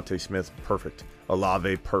like Devontae Smith, perfect.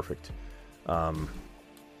 Olave, perfect.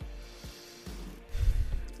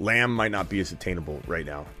 Lamb might not be as attainable right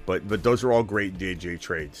now, but those are all great JJ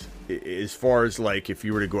trades. As far as like if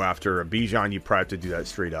you were to go after a Bijan, you probably have to do that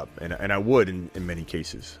straight up, and I would in many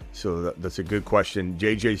cases. So that's a good question.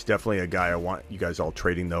 JJ's definitely a guy I want you guys all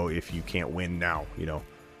trading, though, if you can't win now.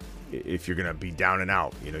 If you're gonna be down and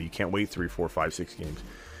out, you can't wait 3, 4, 5, 6 games.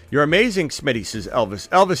 You're amazing, Smitty, says Elvis.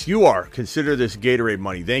 Elvis, you are. Consider this Gatorade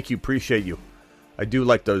money. Thank you, appreciate you. I do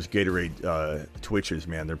like those Gatorade Twitches,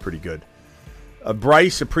 man. They're pretty good.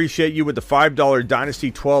 Bryce, appreciate you with the $5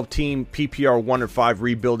 Dynasty 12-team PPR 1 and 5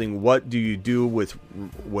 rebuilding. What do you do with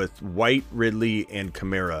White, Ridley, and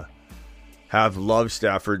Kamara? Have Love,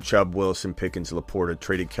 Stafford, Chubb, Wilson, Pickens, Laporta,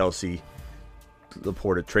 traded Kelsey.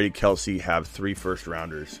 Have 3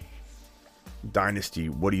 first-rounders. Dynasty,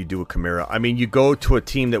 what do you do with Kamara? I mean, you go to a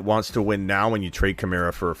team that wants to win now and you trade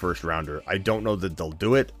Kamara for a first-rounder. I don't know that they'll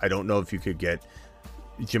do it. I don't know if you could get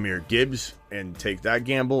Jahmyr Gibbs and take that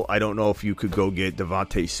gamble. I don't know if you could go get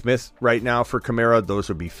Devontae Smith right now for Kamara. Those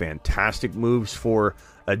would be fantastic moves for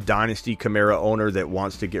a dynasty Kamara owner that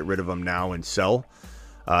wants to get rid of him now and sell.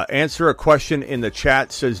 Answer a question in the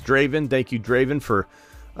chat, says Draven. Thank you, Draven, for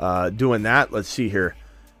doing that. Let's see here.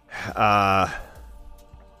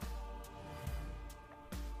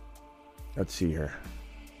 Let's see here.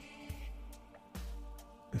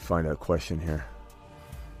 Let me find a question here.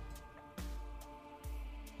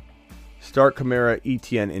 Start Kamara,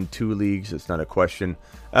 ETN in 2 leagues. It's not a question.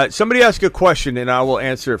 Somebody ask a question, and I will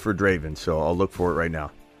answer it for Draven, so I'll look for it right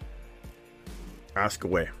now. Ask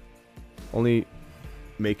away. Only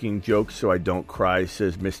making jokes so I don't cry,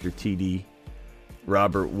 says Mr. TD.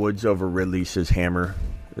 Robert Woods over Ridley, says Hammer.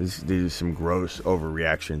 These are some gross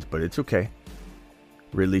overreactions, but it's okay.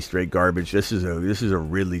 Ridley straight garbage. This is a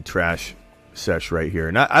Ridley trash sesh right here.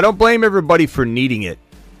 And I don't blame everybody for needing it.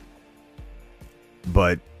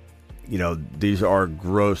 But, these are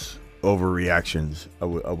gross overreactions, I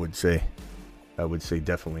would say. I would say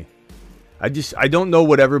definitely. I don't know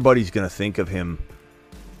what everybody's going to think of him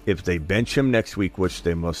if they bench him next week, which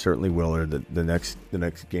they most certainly will, or the next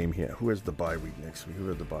game here. Who has the bye week next week? Who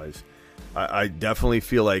are the byes? I definitely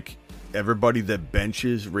feel like everybody that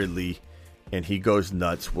benches Ridley and he goes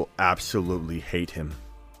nuts will absolutely hate him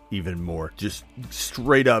even more. Just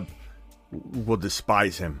straight up will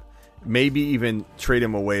despise him. Maybe even trade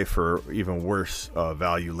him away for even worse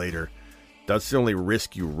value later. That's the only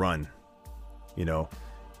risk you run,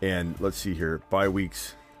 And let's see here. Bye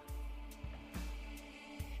weeks.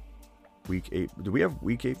 Week 8. Do we have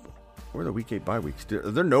week 8? Where are the week 8 bye weeks?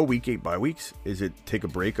 Are there no week 8 bye weeks? Is it take a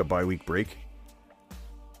break, a bye week break?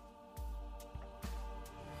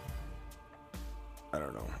 I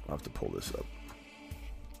don't know. I'll have to pull this up.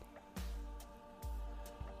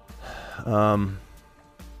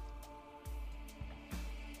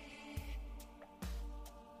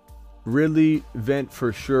 Ridley vent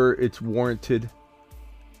for sure. It's warranted.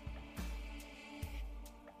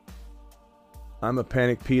 I'm a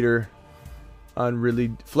panic Peter on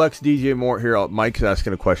Ridley. Flex DJ Moore here. Mike's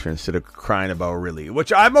asking a question instead of crying about Ridley,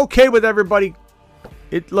 which I'm okay with everybody.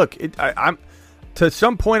 I'm to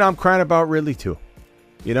some point I'm crying about Ridley too.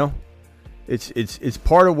 It's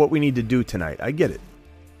part of what we need to do tonight. I get it.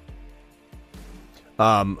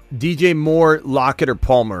 DJ Moore, Lockett or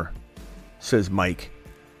Palmer, says Mike.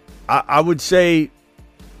 I would say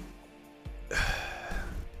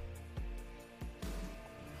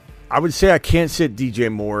I can't sit DJ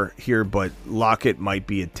Moore here, but Lockett might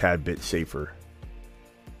be a tad bit safer.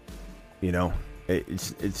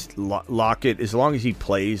 It's Lockett. As long as he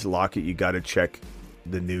plays, Lockett, you got to check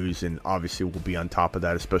the news, and obviously we'll be on top of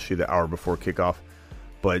that, especially the hour before kickoff.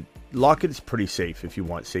 But Lockett is pretty safe if you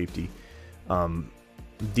want safety.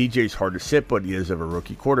 DJ's hard to sit, but he does have a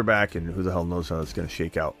rookie quarterback, and who the hell knows how that's going to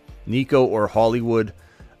shake out. Nico or Hollywood?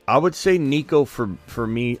 I would say Nico for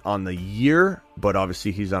me on the year, but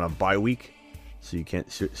obviously he's on a bye week, so you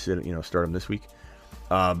can't start him this week.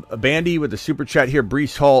 A Bandy with the super chat here: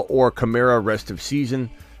 Breece Hall or Kamara rest of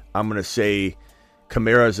season. I'm going to say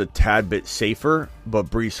Kamara is a tad bit safer,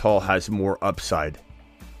 but Breece Hall has more upside. A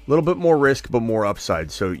little bit more risk, but more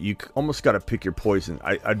upside. So you almost got to pick your poison.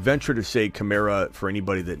 I'd venture to say Kamara for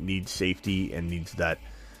anybody that needs safety and needs that.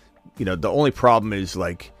 The only problem is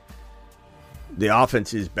the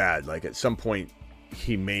offense is bad. At some point,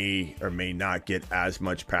 he may or may not get as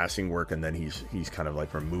much passing work, and then he's kind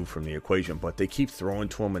of removed from the equation. But they keep throwing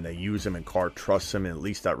to him, and they use him, and Carr trusts him, and at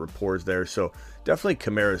least that rapport is there. So definitely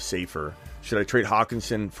Kamara's safer. Should I trade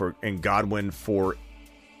Hawkinson and Godwin for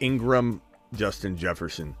Ingram, Justin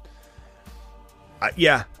Jefferson?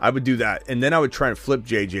 Yeah, I would do that. And then I would try and flip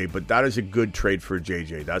JJ, but that is a good trade for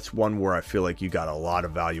JJ. That's one where I feel like you got a lot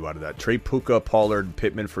of value out of that. Trade Puka, Pollard,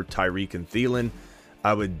 Pittman for Tyreek and Thielen.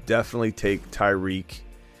 I would definitely take Tyreek.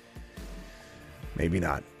 Maybe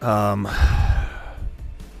not.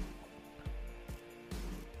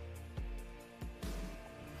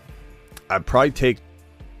 I'd probably take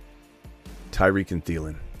Tyreek and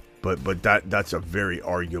Thielen. But that's a very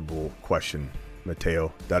arguable question,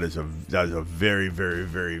 Mateo. That is a very, very,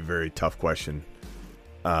 very, very tough question.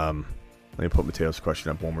 Let me put Mateo's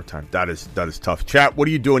question up one more time. That is tough. Chat, what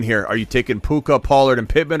are you doing here? Are you taking Puka, Pollard, and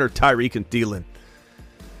Pittman, or Tyreek and Thielen?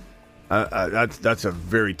 That's a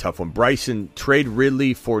very tough one. Bryson, trade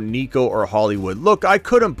Ridley for Nico or Hollywood. Look, I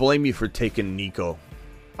couldn't blame you for taking Nico.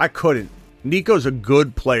 I couldn't. Nico's a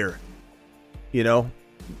good player.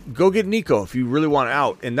 Go get Nico if you really want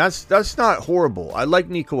out. And that's not horrible. I like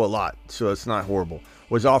Nico a lot, so it's not horrible.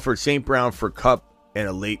 Was offered St. Brown for Kupp and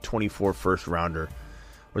a late 24 first rounder.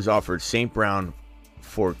 Was offered St. Brown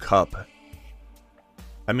for Kupp.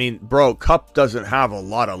 I mean, bro, Kupp doesn't have a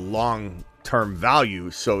lot of long-term value,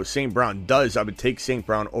 so St. Brown does. I would take St.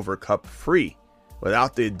 Brown over Kupp free.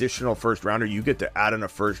 Without the additional first rounder, you get to add in a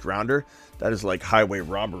first rounder. That is like highway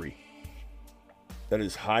robbery. That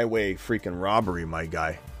is highway freaking robbery, my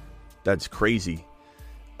guy. That's crazy.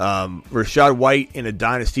 Rashad White in a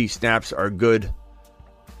dynasty snaps are good,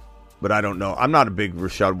 but I don't know. I'm not a big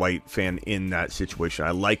Rashad White fan in that situation.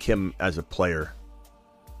 I like him as a player.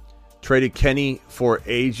 Traded Kenny for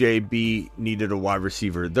AJB, needed a wide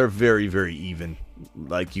receiver. They're very, very even.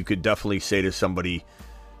 You could definitely say to somebody,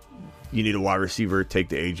 you need a wide receiver, take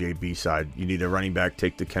the AJB side. You need a running back,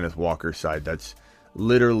 take the Kenneth Walker side. That's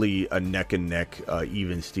literally a neck and neck,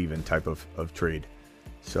 even Steven type of trade.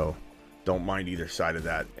 So don't mind either side of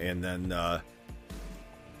that. And then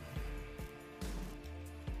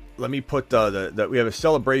let me put the we have a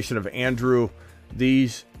celebration of Andrew.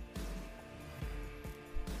 These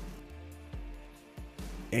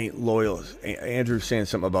ain't loyal. Andrew's saying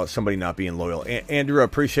something about somebody not being loyal. Andrew, I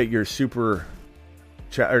appreciate your super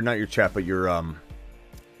chat, or not your chat, but your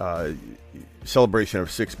celebration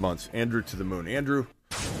of 6 months. Andrew to the moon. Andrew,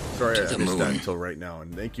 sorry I missed that until right now.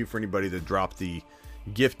 And thank you for anybody that dropped the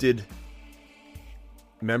gifted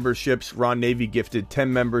memberships. Ron Navy gifted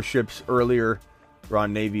 10 memberships earlier.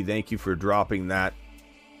 Ron Navy, thank you for dropping that.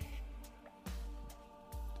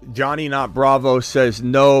 Johnny Not Bravo says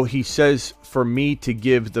no. He says for me to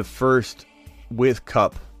give the first with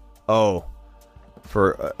cup. Oh,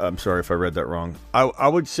 for I'm sorry if I read that wrong. I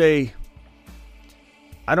would say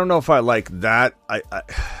I don't know if I like that.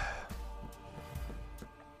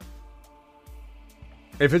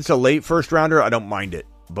 If it's a late first rounder, I don't mind it.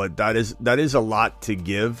 But that is a lot to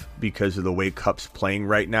give because of the way Cup's playing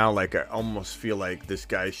right now. Like, I almost feel like this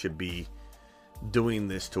guy should be doing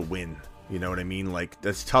this to win. You know what I mean? Like,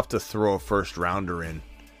 that's tough to throw a first rounder in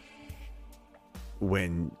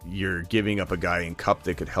when you're giving up a guy in Cup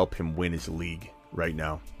that could help him win his league right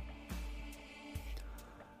now.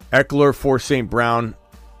 Eckler for St. Brown.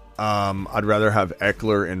 I'd rather have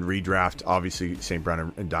Eckler in redraft, obviously St.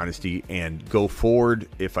 Brown in Dynasty, and go forward.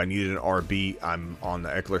 If I needed an RB, I'm on the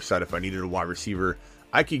Eckler side. If I needed a wide receiver,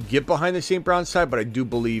 I could get behind the St. Brown side, but I do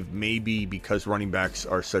believe maybe because running backs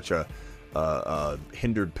are such a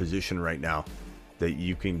hindered position right now that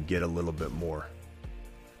you can get a little bit more,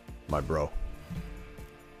 my bro.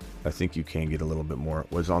 I think you can get a little bit more.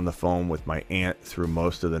 Was on the phone with my aunt through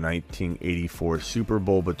most of the 1984 Super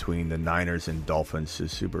Bowl between the Niners and Dolphins,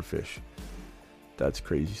 says Superfish. That's a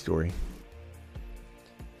crazy story.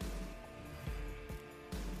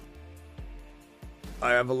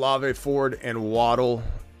 I have Olave, Ford, and Waddle,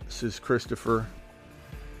 says Christopher.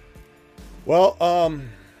 Well,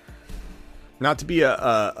 not to be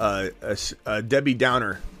a Debbie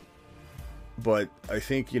Downer, but I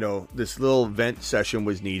think, this little vent session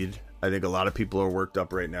was needed. I think a lot of people are worked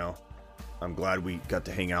up right now. I'm glad we got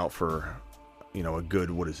to hang out for, a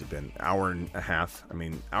good, what has it been, hour and a half? I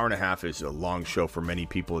mean, hour and a half is a long show for many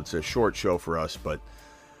people. It's a short show for us, but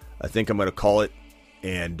I think I'm going to call it,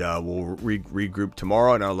 and we'll regroup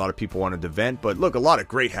tomorrow. I know a lot of people wanted to vent, but look, a lot of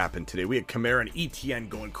great happened today. We had Kamara and ETN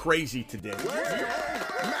going crazy today.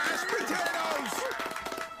 Mashed potatoes!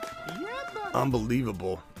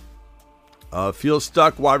 Unbelievable. Feels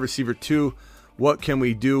stuck, wide receiver 2. What can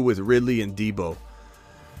we do with Ridley and Debo?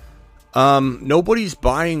 Nobody's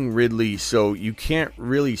buying Ridley, so you can't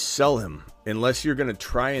really sell him unless you're going to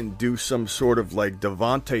try and do some sort of like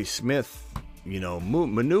Devontae Smith,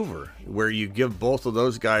 maneuver where you give both of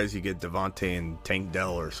those guys, you get Devontae and Tank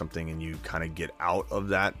Dell or something, and you kind of get out of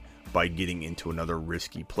that by getting into another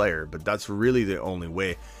risky player. But that's really the only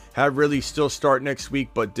way. Have Ridley still start next week,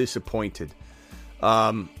 but disappointed.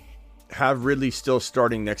 Have Ridley still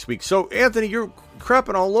starting next week. So, Anthony, you're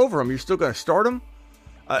crapping all over him. You're still going to start him?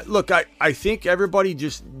 Look, I think everybody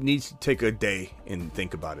just needs to take a day and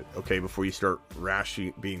think about it, okay, before you start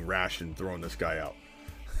being rash and throwing this guy out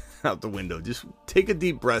the window. Just take a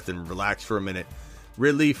deep breath and relax for a minute.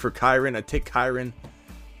 Ridley for Kyron. I take Kyron,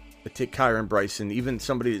 Bryson. Even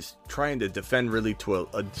somebody that's trying to defend Ridley to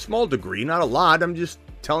a small degree, not a lot. I'm just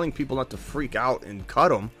telling people not to freak out and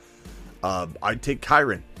cut him. I'd take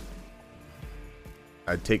Kyron.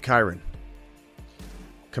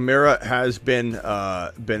 Kamara has been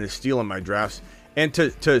a steal in my drafts, and to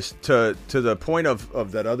the point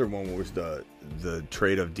of that other one, what was the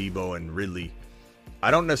trade of Debo and Ridley. I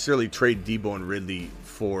don't necessarily trade Debo and Ridley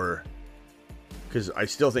because I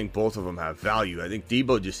still think both of them have value. I think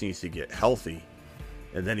Debo just needs to get healthy,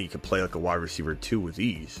 and then he could play like a wide receiver 2 with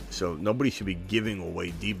ease. So nobody should be giving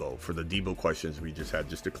away Debo for the Debo questions we just had,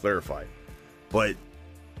 just to clarify. But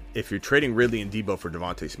if you're trading Ridley and Debo for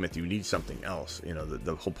Devontae Smith, you need something else.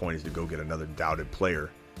 The whole point is to go get another doubted player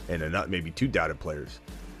and maybe 2 doubted players.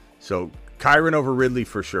 So Kyron over Ridley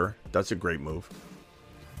for sure. That's a great move.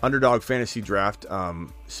 Underdog Fantasy Draft,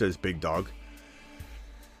 says Big Dog.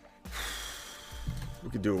 We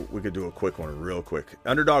could do a quick one real quick.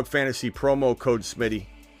 Underdog Fantasy promo code Smitty.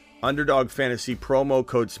 Underdog Fantasy promo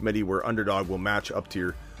code Smitty, where Underdog will match up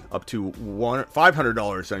to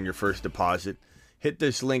 $500 on your first deposit. Hit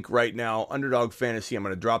this link right now, Underdog Fantasy. I'm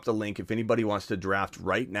going to drop the link. If anybody wants to draft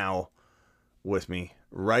right now with me,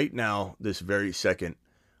 right now, this very second,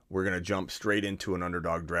 we're going to jump straight into an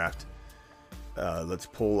Underdog draft. Let's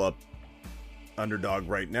pull up Underdog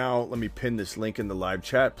right now. Let me pin this link in the live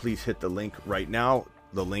chat. Please hit the link right now.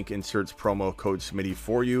 The link inserts promo code Smitty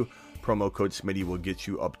for you. Promo code Smitty will get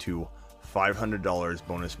you up to $500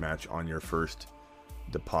 bonus match on your first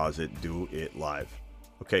deposit, do it live.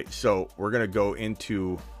 Okay, so we're going to go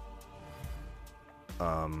into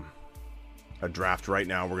a draft right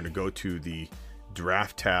now. We're going to go to the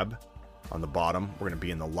draft tab on the bottom. We're going to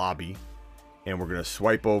be in the lobby, and we're going to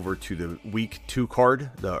swipe over to the week 2 card,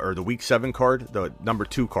 the week 7 card, the number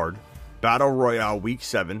 2 card, Battle Royale week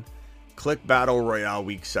 7. Click Battle Royale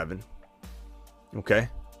week 7. Okay.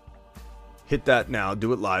 Hit that now.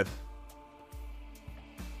 Do it live.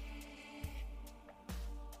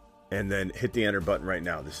 And then hit the enter button right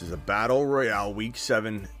now. This is a Battle Royale week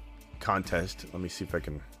 7 contest. Let me see if I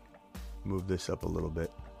can move this up a little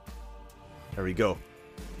bit. There we go.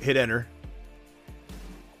 Hit enter.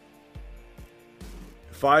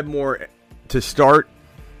 5 more to start.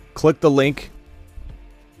 Click the link.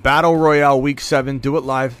 Battle Royale week 7. Do it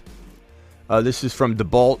live. This is from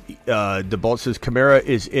DeBalt. DeBalt says Kamara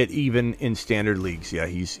is it even in standard leagues. Yeah,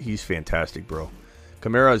 he's fantastic, bro.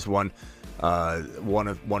 Kamara is one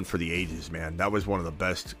for the ages, man. That was one of the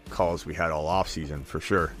best calls we had all offseason for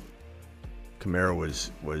sure. Kamara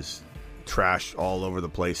was trashed all over the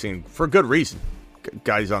place, and for good reason.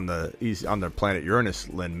 He's on the planet Uranus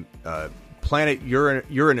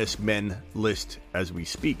Uranus men list as we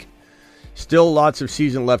speak. Still lots of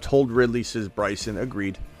season left. Hold Ridley, says Bryson.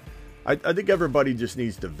 Agreed. I think everybody just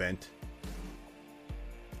needs to vent.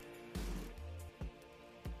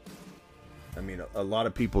 I mean, a lot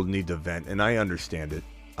of people need to vent, and I understand it.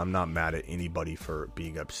 I'm not mad at anybody for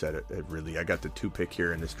being upset at Ridley. I got the 2 pick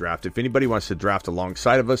here in this draft. If anybody wants to draft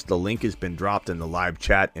alongside of us, the link has been dropped in the live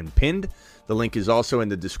chat and pinned. The link is also in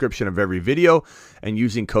the description of every video, and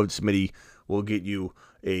using code Smitty will get you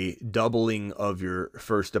a doubling of your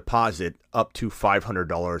first deposit up to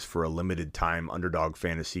 $500 for a limited time. Underdog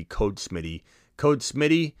Fantasy, code Smitty. Code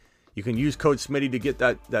Smitty. You can use code Smitty to get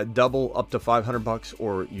that double up to $500,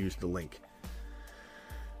 or use the link.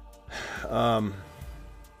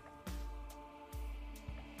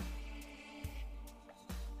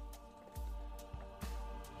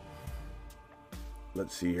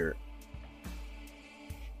 Let's see here.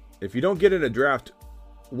 If you don't get in a draft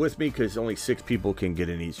with me, because only 6 people can get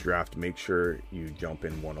in each draft, make sure you jump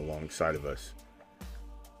in one alongside of us.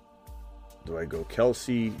 Do I go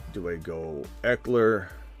Kelsey? Do I go Eckler?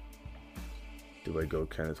 Do I go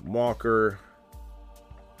Kenneth Walker?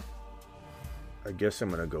 I guess I'm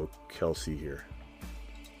going to go Kelsey here.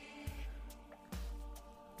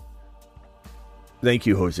 Thank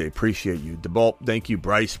you, Jose. Appreciate you. DeBalt, thank you.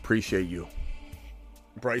 Bryce, appreciate you.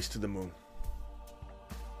 Bryce to the moon.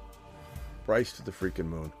 Bryce to the freaking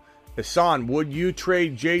moon. Hassan, would you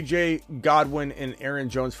trade J.J. Godwin and Aaron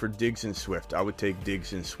Jones for Diggs and Swift? I would take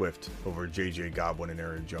Diggs and Swift over J.J. Godwin and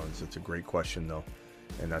Aaron Jones. That's a great question, though.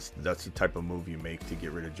 And that's the type of move you make to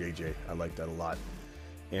get rid of J.J. I like that a lot.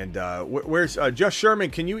 And where's Josh Sherman?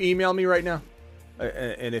 Can you email me right now?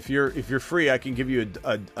 And if you're free, I can give you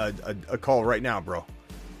a call right now, bro.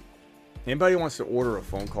 Anybody wants to order a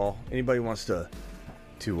phone call? Anybody wants to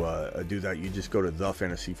do that? You just go to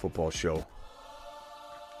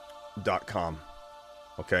thefantasyfootballshow.com.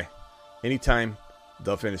 Okay, anytime.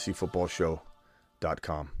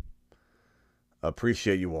 thefantasyfootballshow.com.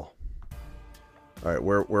 Appreciate you all. All right,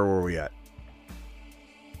 where were we at?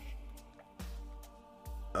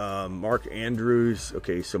 Mark Andrews.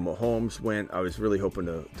 Okay, so Mahomes went. I was really hoping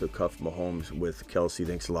to cuff Mahomes with Kelsey.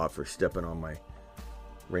 Thanks a lot for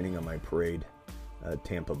raining on my parade.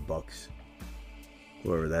 Tampa Bucks.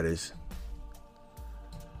 Whoever that is.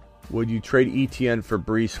 Would you trade ETN for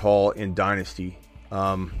Breece Hall in Dynasty?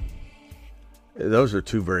 Those are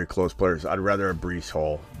 2 very close players. I'd rather have Breece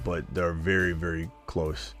Hall, but they're very, very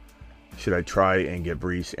close. Should I try and get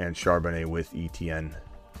Breece and Charbonnet with ETN?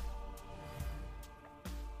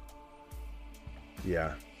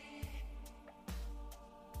 Yeah.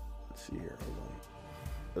 Let's see here. Hold on.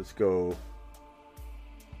 Let's go.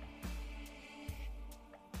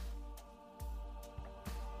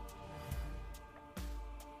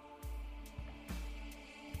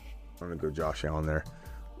 I'm going to go Josh Allen there.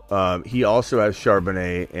 He also has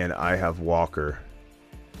Charbonnet, and I have Walker.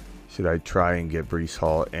 Should I try and get Breece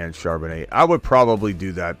Hall and Charbonnet? I would probably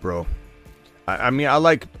do that, bro. I mean, I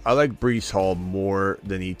like Breece Hall more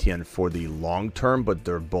than ETN for the long term, but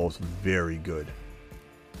they're both very good.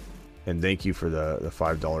 And thank you for the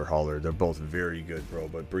 $5 hauler. They're both very good, bro.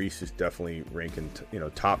 But Breece is definitely ranking,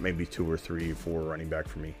 top maybe 2 or 3 or 4 running back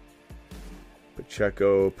for me.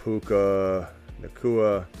 Pacheco, Puka,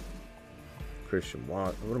 Nakua, Christian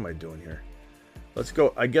Watt. What am I doing here? Let's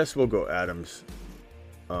go. I guess we'll go Adams,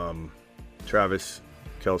 Travis,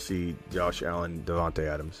 Kelsey, Josh Allen, Devontae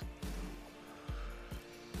Adams.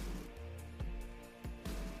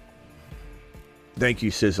 Thank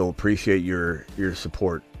you, Sizzle. Appreciate your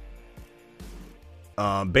support.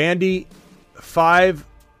 Bandy, 5-1.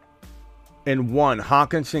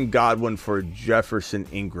 Hawkinson, Godwin for Jefferson,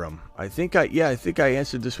 Ingram. I think I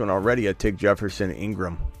answered this one already. I'd take Jefferson,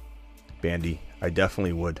 Ingram. Bandy, I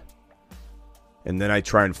definitely would. And then I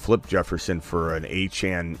try and flip Jefferson for an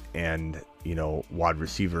Achane and, wide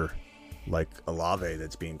receiver like Olave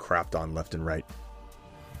that's being crapped on left and right.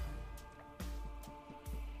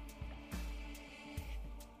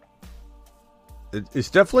 It's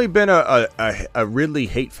definitely been a Ridley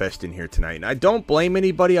hate fest in here tonight. And I don't blame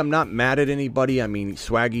anybody. I'm not mad at anybody. I mean,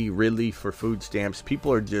 Swaggy, Ridley for food stamps.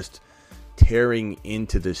 People are just tearing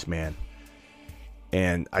into this man.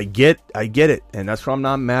 And I get it. And that's why I'm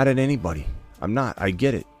not mad at anybody. I'm not. I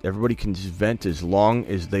get it. Everybody can just vent as long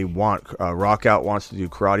as they want. Rockout wants to do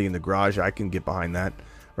karate in the garage. I can get behind that.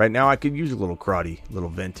 Right now, I could use a little karate, little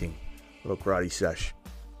venting, little karate sesh.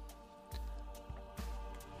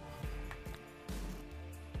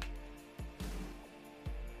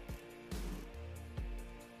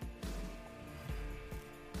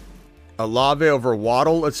 Olave over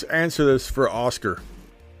Waddle. Let's answer this for Oscar.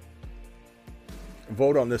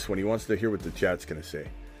 Vote on this one. He wants to hear what the chat's going to say.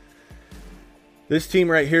 This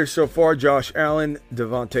team right here so far, Josh Allen,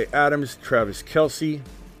 Devontae Adams, Travis Kelce.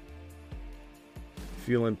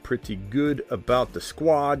 Feeling pretty good about the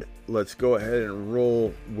squad. Let's go ahead and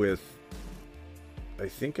roll with, I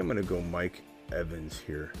think I'm going to go Mike Evans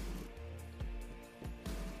here.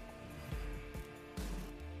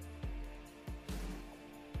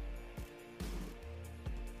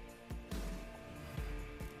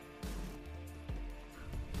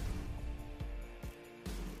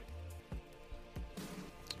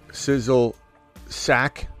 Sizzle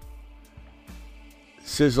Sack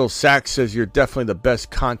says you're definitely the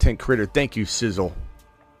best content creator. Thank you, Sizzle.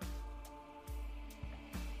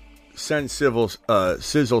 Send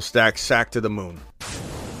Sizzle Stack Sack to the moon.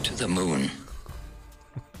 To the moon.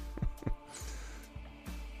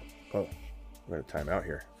 Oh, we're going to time out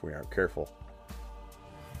here if we aren't careful.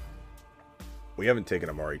 We haven't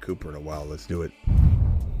taken Amari Cooper in a while. Let's do it.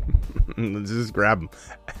 Let's just grab him.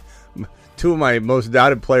 Two of my most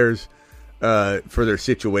doubted players for their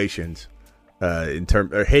situations,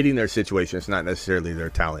 or hating their situation. It's not necessarily their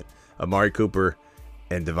talent. Amari Cooper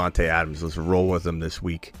and Devontae Adams. Let's roll with them this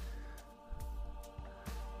week.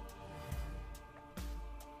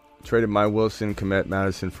 Traded my Wilson, Komet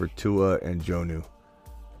Madison for Tua and Jonnu.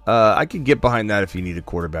 I could get behind that if you need a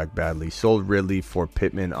quarterback badly. Sold Ridley for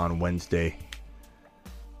Pittman on Wednesday.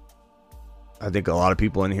 I think a lot of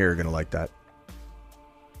people in here are going to like that.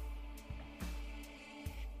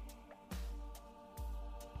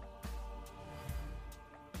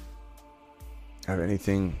 I'll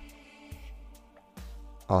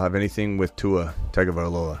have anything with Tua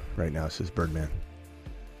Tagovailoa right now, says Birdman.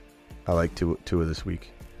 I like Tua this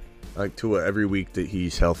week. I like Tua every week that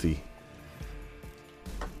he's healthy.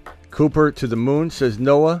 Cooper to the moon, says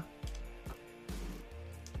Noah.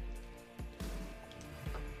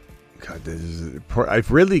 God, I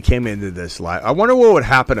really came into this live. I wonder what would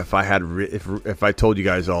happen if I had if I told you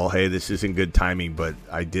guys all, hey, this isn't good timing, but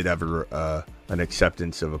I did have an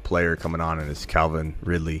acceptance of a player coming on, and it's Calvin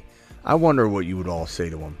Ridley. I wonder what you would all say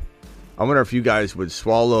to him. I wonder if you guys would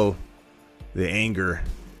swallow the anger,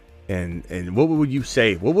 and what would you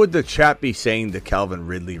say? What would the chat be saying to Calvin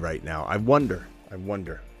Ridley right now? I wonder.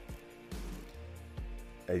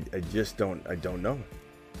 I just don't. I don't know.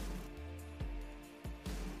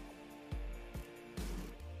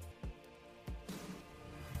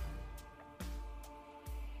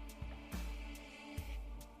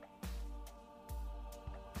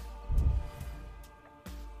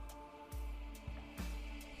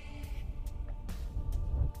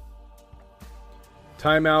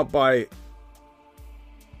 Timeout by,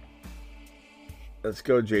 let's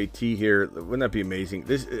go JT here. Wouldn't that be amazing?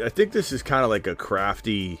 I think this is kind of like a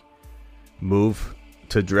crafty move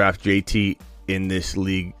to draft JT in this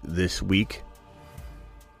league this week.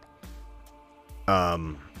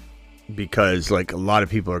 Because like a lot of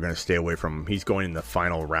people are going to stay away from him. He's going in the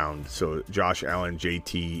final round. So Josh Allen,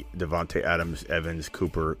 JT, Devontae Adams, Evans,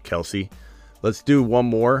 Cooper, Kelce. Let's do one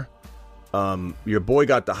more. Your boy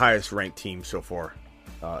got the highest ranked team so far.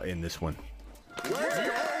 In this one.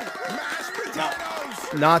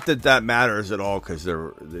 Not that matters at all because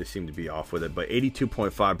they seem to be off with it, but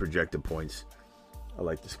 82.5 projected points. I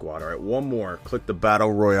like the squad. All right, one more. Click the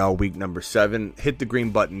Battle Royale week number 7. Hit the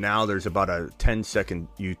green button now. There's about a 10-second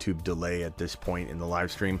YouTube delay at this point in the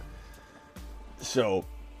live stream. So,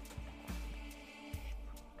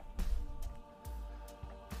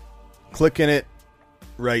 clicking it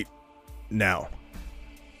right now.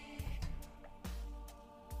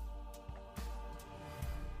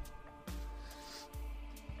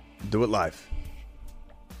 Do it live.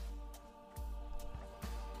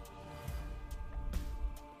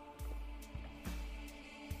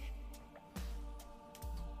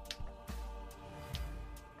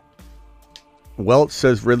 Welch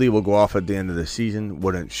says Ridley will go off at the end of the season.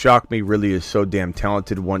 Wouldn't shock me. Ridley is so damn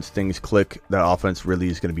talented. Once things click, that offense Ridley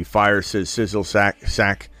is going to be fire. Says Sizzle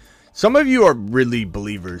Sack. Some of you are Ridley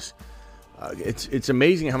believers. It's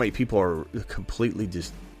amazing how many people are completely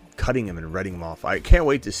just cutting him and writing him off. I can't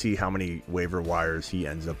wait to see how many waiver wires he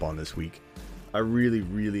ends up on this week. I really,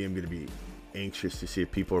 really am going to be anxious to see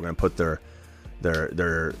if people are going to put their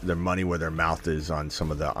money where their mouth is on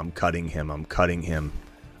some of the I'm cutting him,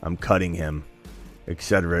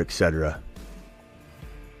 etc., etc.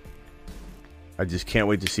 I just can't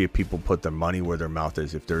wait to see if people put their money where their mouth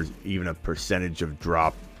is, if there's even a percentage of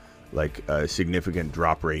drop, like a significant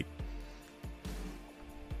drop rate.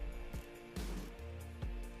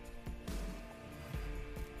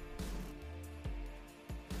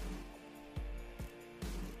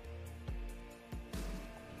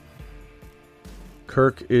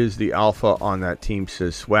 Kirk is the alpha on that team,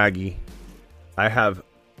 says Swaggy. I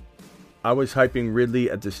was hyping Ridley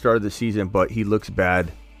at the start of the season, but he looks bad.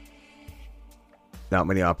 Not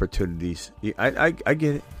many opportunities. I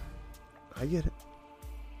get it. I get it.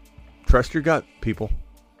 Trust your gut, people.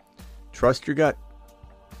 Trust your gut.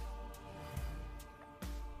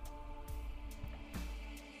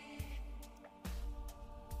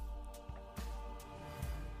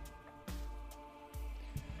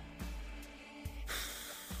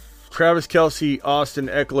 Travis Kelce, Austin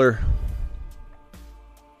Eckler.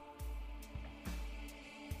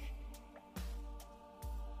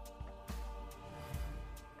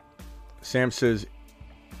 Sam says,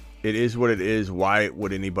 it is what it is. Why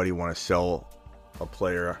would anybody want to sell a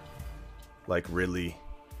player like Ridley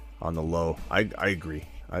on the low? I agree.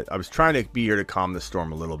 I was trying to be here to calm the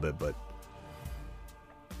storm a little bit, but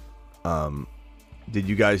did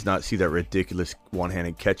you guys not see that ridiculous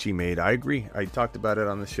one-handed catch he made? I agree. I talked about it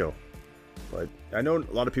on the show. But I know a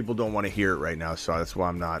lot of people don't want to hear it right now, so that's why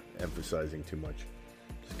I'm not emphasizing too much.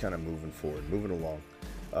 Just kind of moving forward, moving along.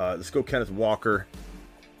 Let's go Kenneth Walker.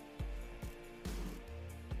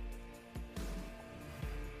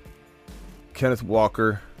 Kenneth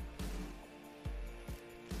Walker.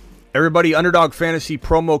 Everybody, Underdog Fantasy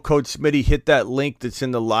promo code Smitty. Hit that link that's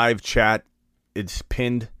in the live chat. It's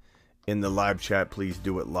pinned in the live chat. Please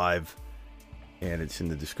do it live. And it's in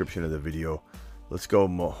the description of the video. Let's go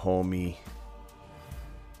Mahomey.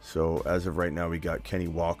 So as of right now, we got Kenny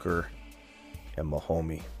Walker and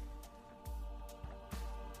Mahomey.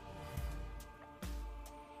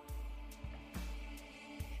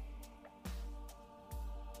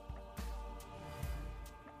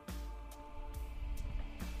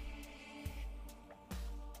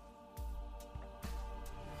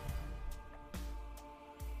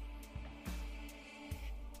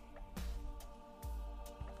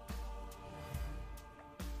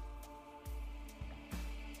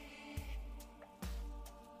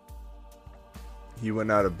 He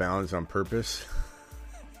went out of bounds on purpose.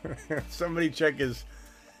 Somebody check his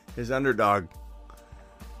Underdog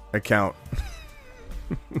account.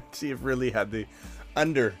 See if really had the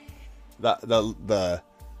under the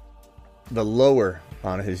lower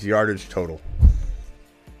on his yardage total.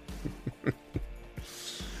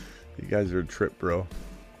 You guys are a trip, bro.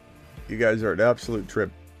 You guys are an absolute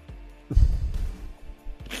trip.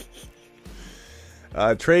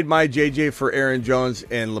 Trade my JJ for Aaron Jones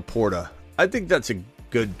and Laporta. I think that's a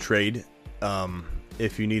good trade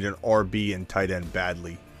if you need an RB and tight end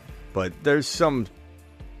badly. But there's some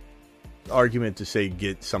argument to say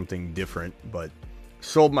get something different. But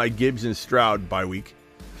sold my Gibbs and Stroud bye week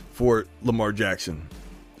for Lamar Jackson.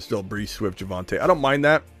 Still Brees, Swift, Javonte. I don't mind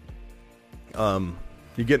that.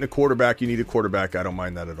 You're getting a quarterback. You need a quarterback. I don't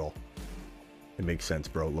mind that at all. It makes sense,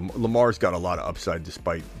 bro. Lamar's got a lot of upside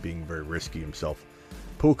despite being very risky himself.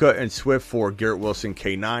 Puka and Swift for Garrett Wilson,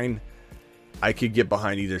 K9. I could get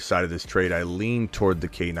behind either side of this trade. I lean toward the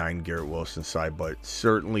K9 Garrett Wilson side, but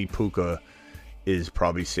certainly Puka is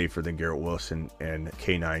probably safer than Garrett Wilson, and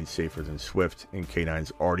K9 safer than Swift, and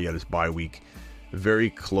K9's already at his bye week.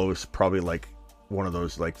 Very close, probably like one of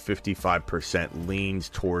those like 55% leans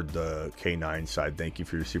toward the K9 side. Thank you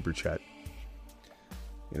for your super chat.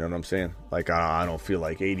 You know what I'm saying? Like, I don't feel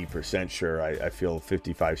like 80% sure. I feel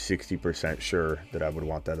 55, 60% sure that I would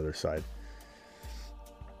want that other side.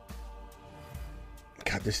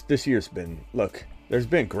 God, this year's been, look, there's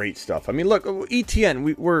been great stuff. I mean, look,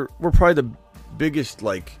 ETN, we're probably the biggest,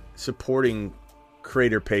 like, supporting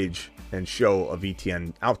creator page and show of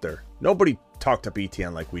ETN out there. Nobody talked up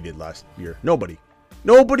ETN like we did last year. Nobody.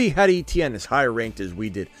 Nobody had ETN as high ranked as we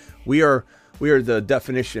did. We are the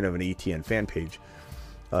definition of an ETN fan page,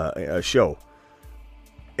 a show.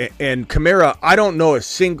 And Kamara, I don't know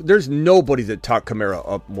there's nobody that talked Kamara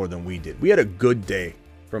up more than we did. We had a good day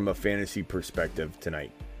from a fantasy perspective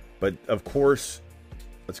tonight. But of course,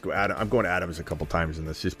 let's go Adam. I'm going to Adams a couple times in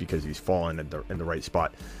this just because he's fallen in the right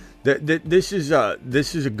spot. This is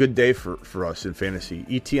a good day for us in fantasy.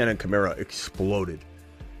 ETN and Kamara exploded.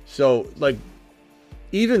 So, like,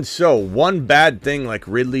 even so, one bad thing like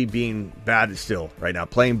Ridley being bad still right now,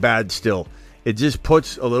 playing bad still, it just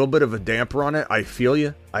puts a little bit of a damper on it. I feel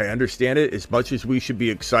you. I understand it. As much as we should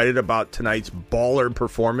be excited about tonight's baller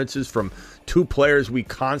performances from two players we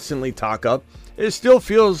constantly talk up, it still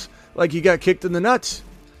feels like you got kicked in the nuts.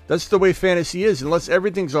 That's the way fantasy is. Unless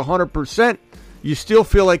everything's 100%, you still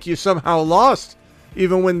feel like you somehow lost,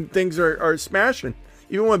 even when things are smashing,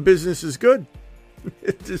 even when business is good.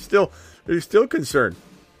 There's still concern.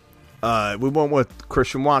 We went with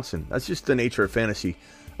Christian Watson. That's just the nature of fantasy.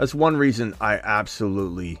 That's one reason I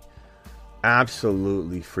absolutely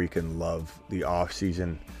freaking love the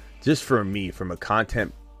offseason. Just for me, from a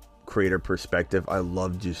content creator perspective, I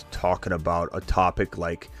love just talking about a topic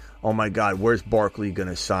like, oh my God, where's Barkley going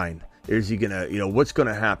to sign? Is he going to, what's going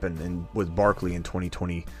to happen with Barkley in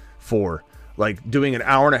 2024? Like doing an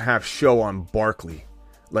hour and a half show on Barkley.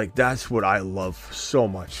 Like that's what I love so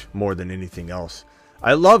much more than anything else.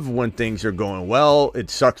 I love when things are going well. It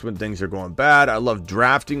sucks when things are going bad. I love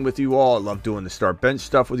drafting with you all. I love doing the start bench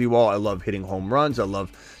stuff with you all. I love hitting home runs. I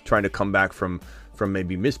love trying to come back from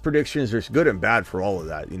maybe missed predictions. There's good and bad for all of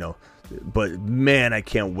that, But man, I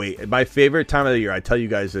can't wait. My favorite time of the year, I tell you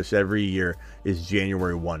guys this every year, is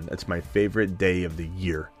January 1. That's my favorite day of the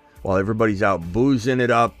year. While everybody's out boozing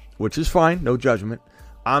it up, which is fine, no judgment.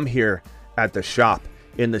 I'm here at the shop,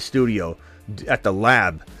 in the studio, at the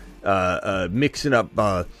lab, mixing up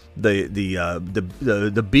the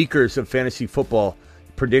beakers of fantasy football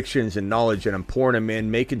predictions and knowledge, and I'm pouring them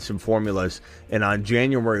in, making some formulas. And on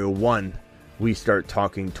January 1, we start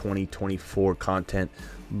talking 2024 content,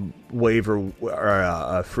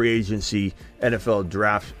 waiver, free agency, NFL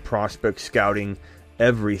draft, prospect scouting,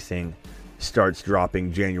 everything starts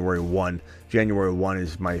dropping January 1. January 1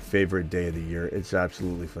 is my favorite day of the year. It's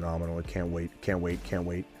absolutely phenomenal. I can't wait.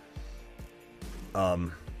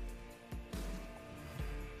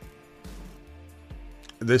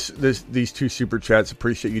 These two super chats,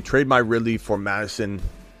 appreciate you. Trade my Ridley for Madison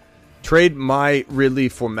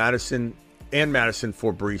and Madison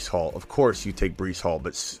for Breece Hall. Of course you take Breece Hall,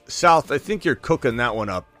 but South, I think you're cooking that one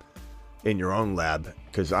up in your own lab,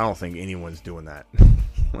 because I don't think anyone's doing that.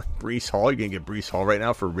 Like Breece Hall, you're going to get Breece Hall right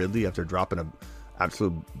now for Ridley after dropping an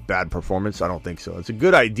absolute bad performance? I don't think so. It's a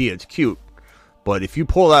good idea. It's cute. But if you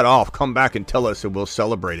pull that off, come back and tell us and we'll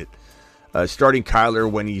celebrate it. Starting Kyler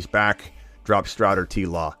when he's back, drop Stroud or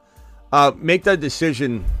T-Law. Make that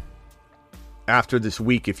decision after this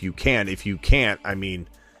week if you can. If you can't, I mean,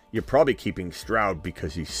 you're probably keeping Stroud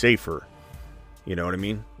because he's safer. You know what I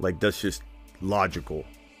mean? Like, that's just logical.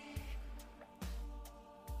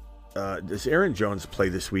 Does Aaron Jones play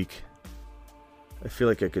this week? I feel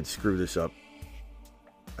like I could screw this up.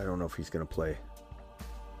 I don't know if he's going to play.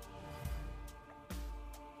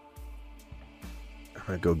 I'm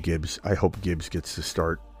going to go Gibbs. I hope Gibbs gets to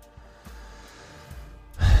start.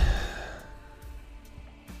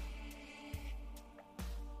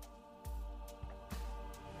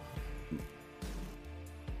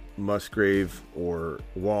 Musgrave or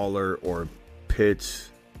Waller or Pitts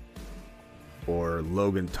or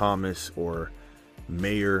Logan Thomas or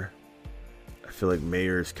Mayer. I feel like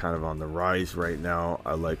Mayer's kind of on the rise right now.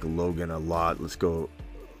 I like Logan a lot. Let's go.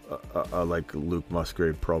 I like Luke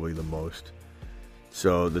Musgrave probably the most.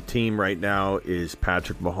 So the team right now is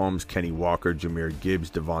Patrick Mahomes, Kenny Walker, Jahmyr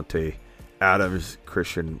Gibbs, Devontae Adams,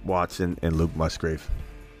 Christian Watson, and Luke Musgrave.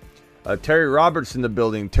 Terry Roberts in the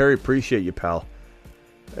building. Terry, appreciate you, pal.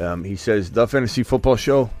 He says,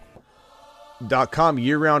 thefantasyfootballshow.com,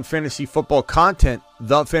 year-round fantasy football content,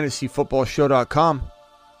 thefantasyfootballshow.com.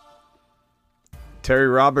 Terry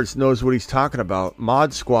Roberts knows what he's talking about.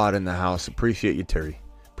 Mod Squad in the house. Appreciate you, Terry.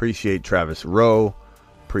 Appreciate Travis Rowe.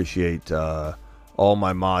 Appreciate all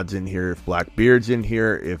my mods in here. If Blackbeard's in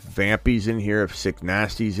here, if Vampy's in here, if Sick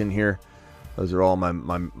Nasty's in here. Those are all my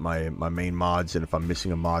main mods, and if I'm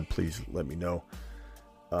missing a mod, please let me know.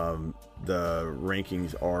 The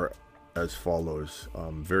rankings are as follows.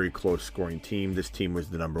 Very close scoring team. This team was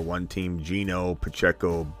the number one team. Gino,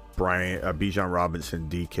 Pacheco, Brian, Bijan Robinson,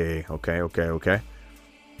 DK. Okay.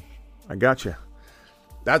 I got you.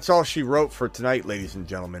 That's all she wrote for tonight, ladies and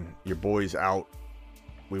gentlemen. Your boy's out.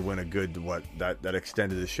 we went a good, that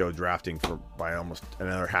extended the show drafting by almost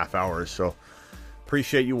another half hour. So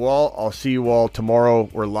appreciate you all. I'll see you all tomorrow.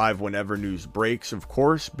 We're live whenever news breaks, of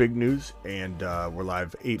course, big news. And we're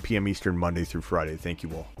live 8 p.m. Eastern, Monday through Friday. Thank you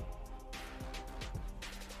all.